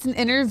one. It's an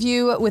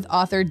interview with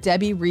author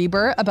Debbie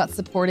Reber about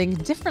supporting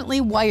differently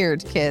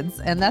wired kids.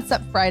 And that's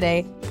up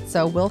Friday.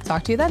 So we'll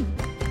talk to you then.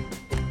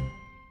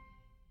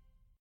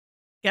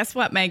 Guess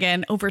what,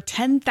 Megan? Over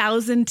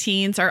 10,000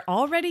 teens are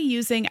already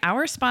using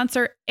our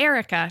sponsor,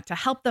 Erica, to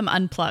help them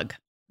unplug.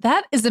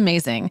 That is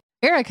amazing.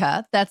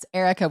 Erica, that's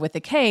Erica with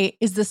a K,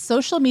 is the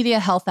social media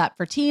health app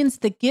for teens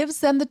that gives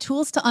them the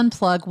tools to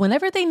unplug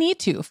whenever they need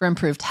to for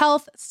improved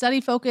health,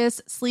 study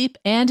focus, sleep,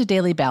 and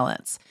daily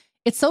balance.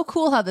 It's so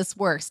cool how this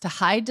works to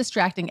hide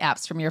distracting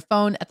apps from your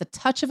phone at the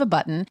touch of a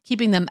button,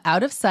 keeping them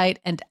out of sight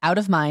and out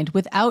of mind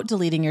without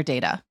deleting your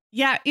data.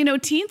 Yeah,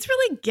 teens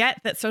really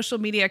get that social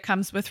media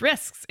comes with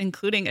risks,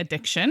 including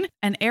addiction,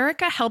 and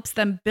Erica helps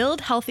them build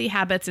healthy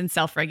habits and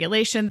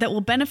self-regulation that will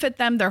benefit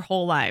them their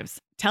whole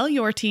lives. Tell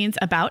your teens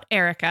about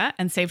Erica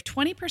and save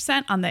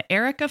 20% on the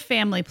Erica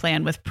family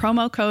plan with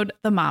promo code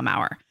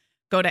TheMomHour.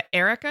 Go to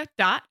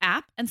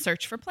erica.app and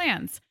search for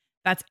plans.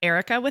 That's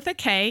Erica with a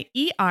K,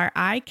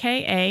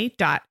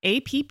 ERIKA.app,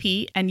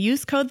 and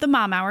use code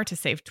TheMomHour to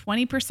save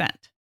 20%.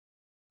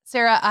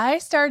 Sarah, I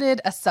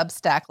started a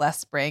Substack last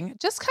spring,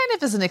 just kind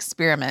of as an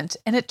experiment,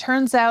 and it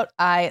turns out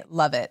I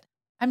love it.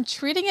 I'm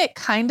treating it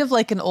kind of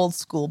like an old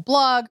school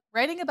blog,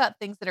 writing about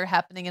things that are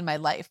happening in my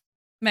life.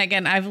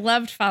 Megan, I've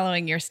loved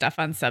following your stuff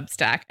on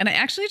Substack, and I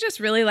actually just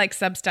really like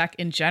Substack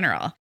in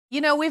general.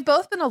 We've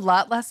both been a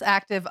lot less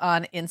active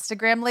on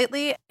Instagram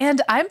lately,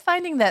 and I'm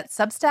finding that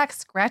Substack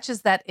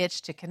scratches that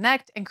itch to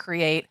connect and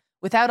create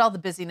without all the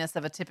busyness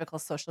of a typical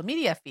social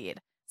media feed.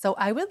 So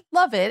I would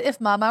love it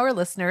if Mom Hour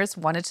listeners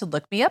wanted to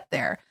look me up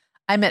there.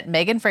 I'm at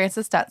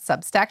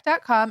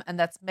meganfrancis.substack.com, and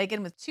that's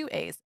Megan with 2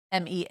 A's,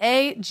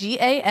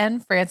 MEAGAN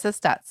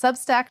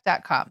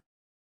Francis.substack.com.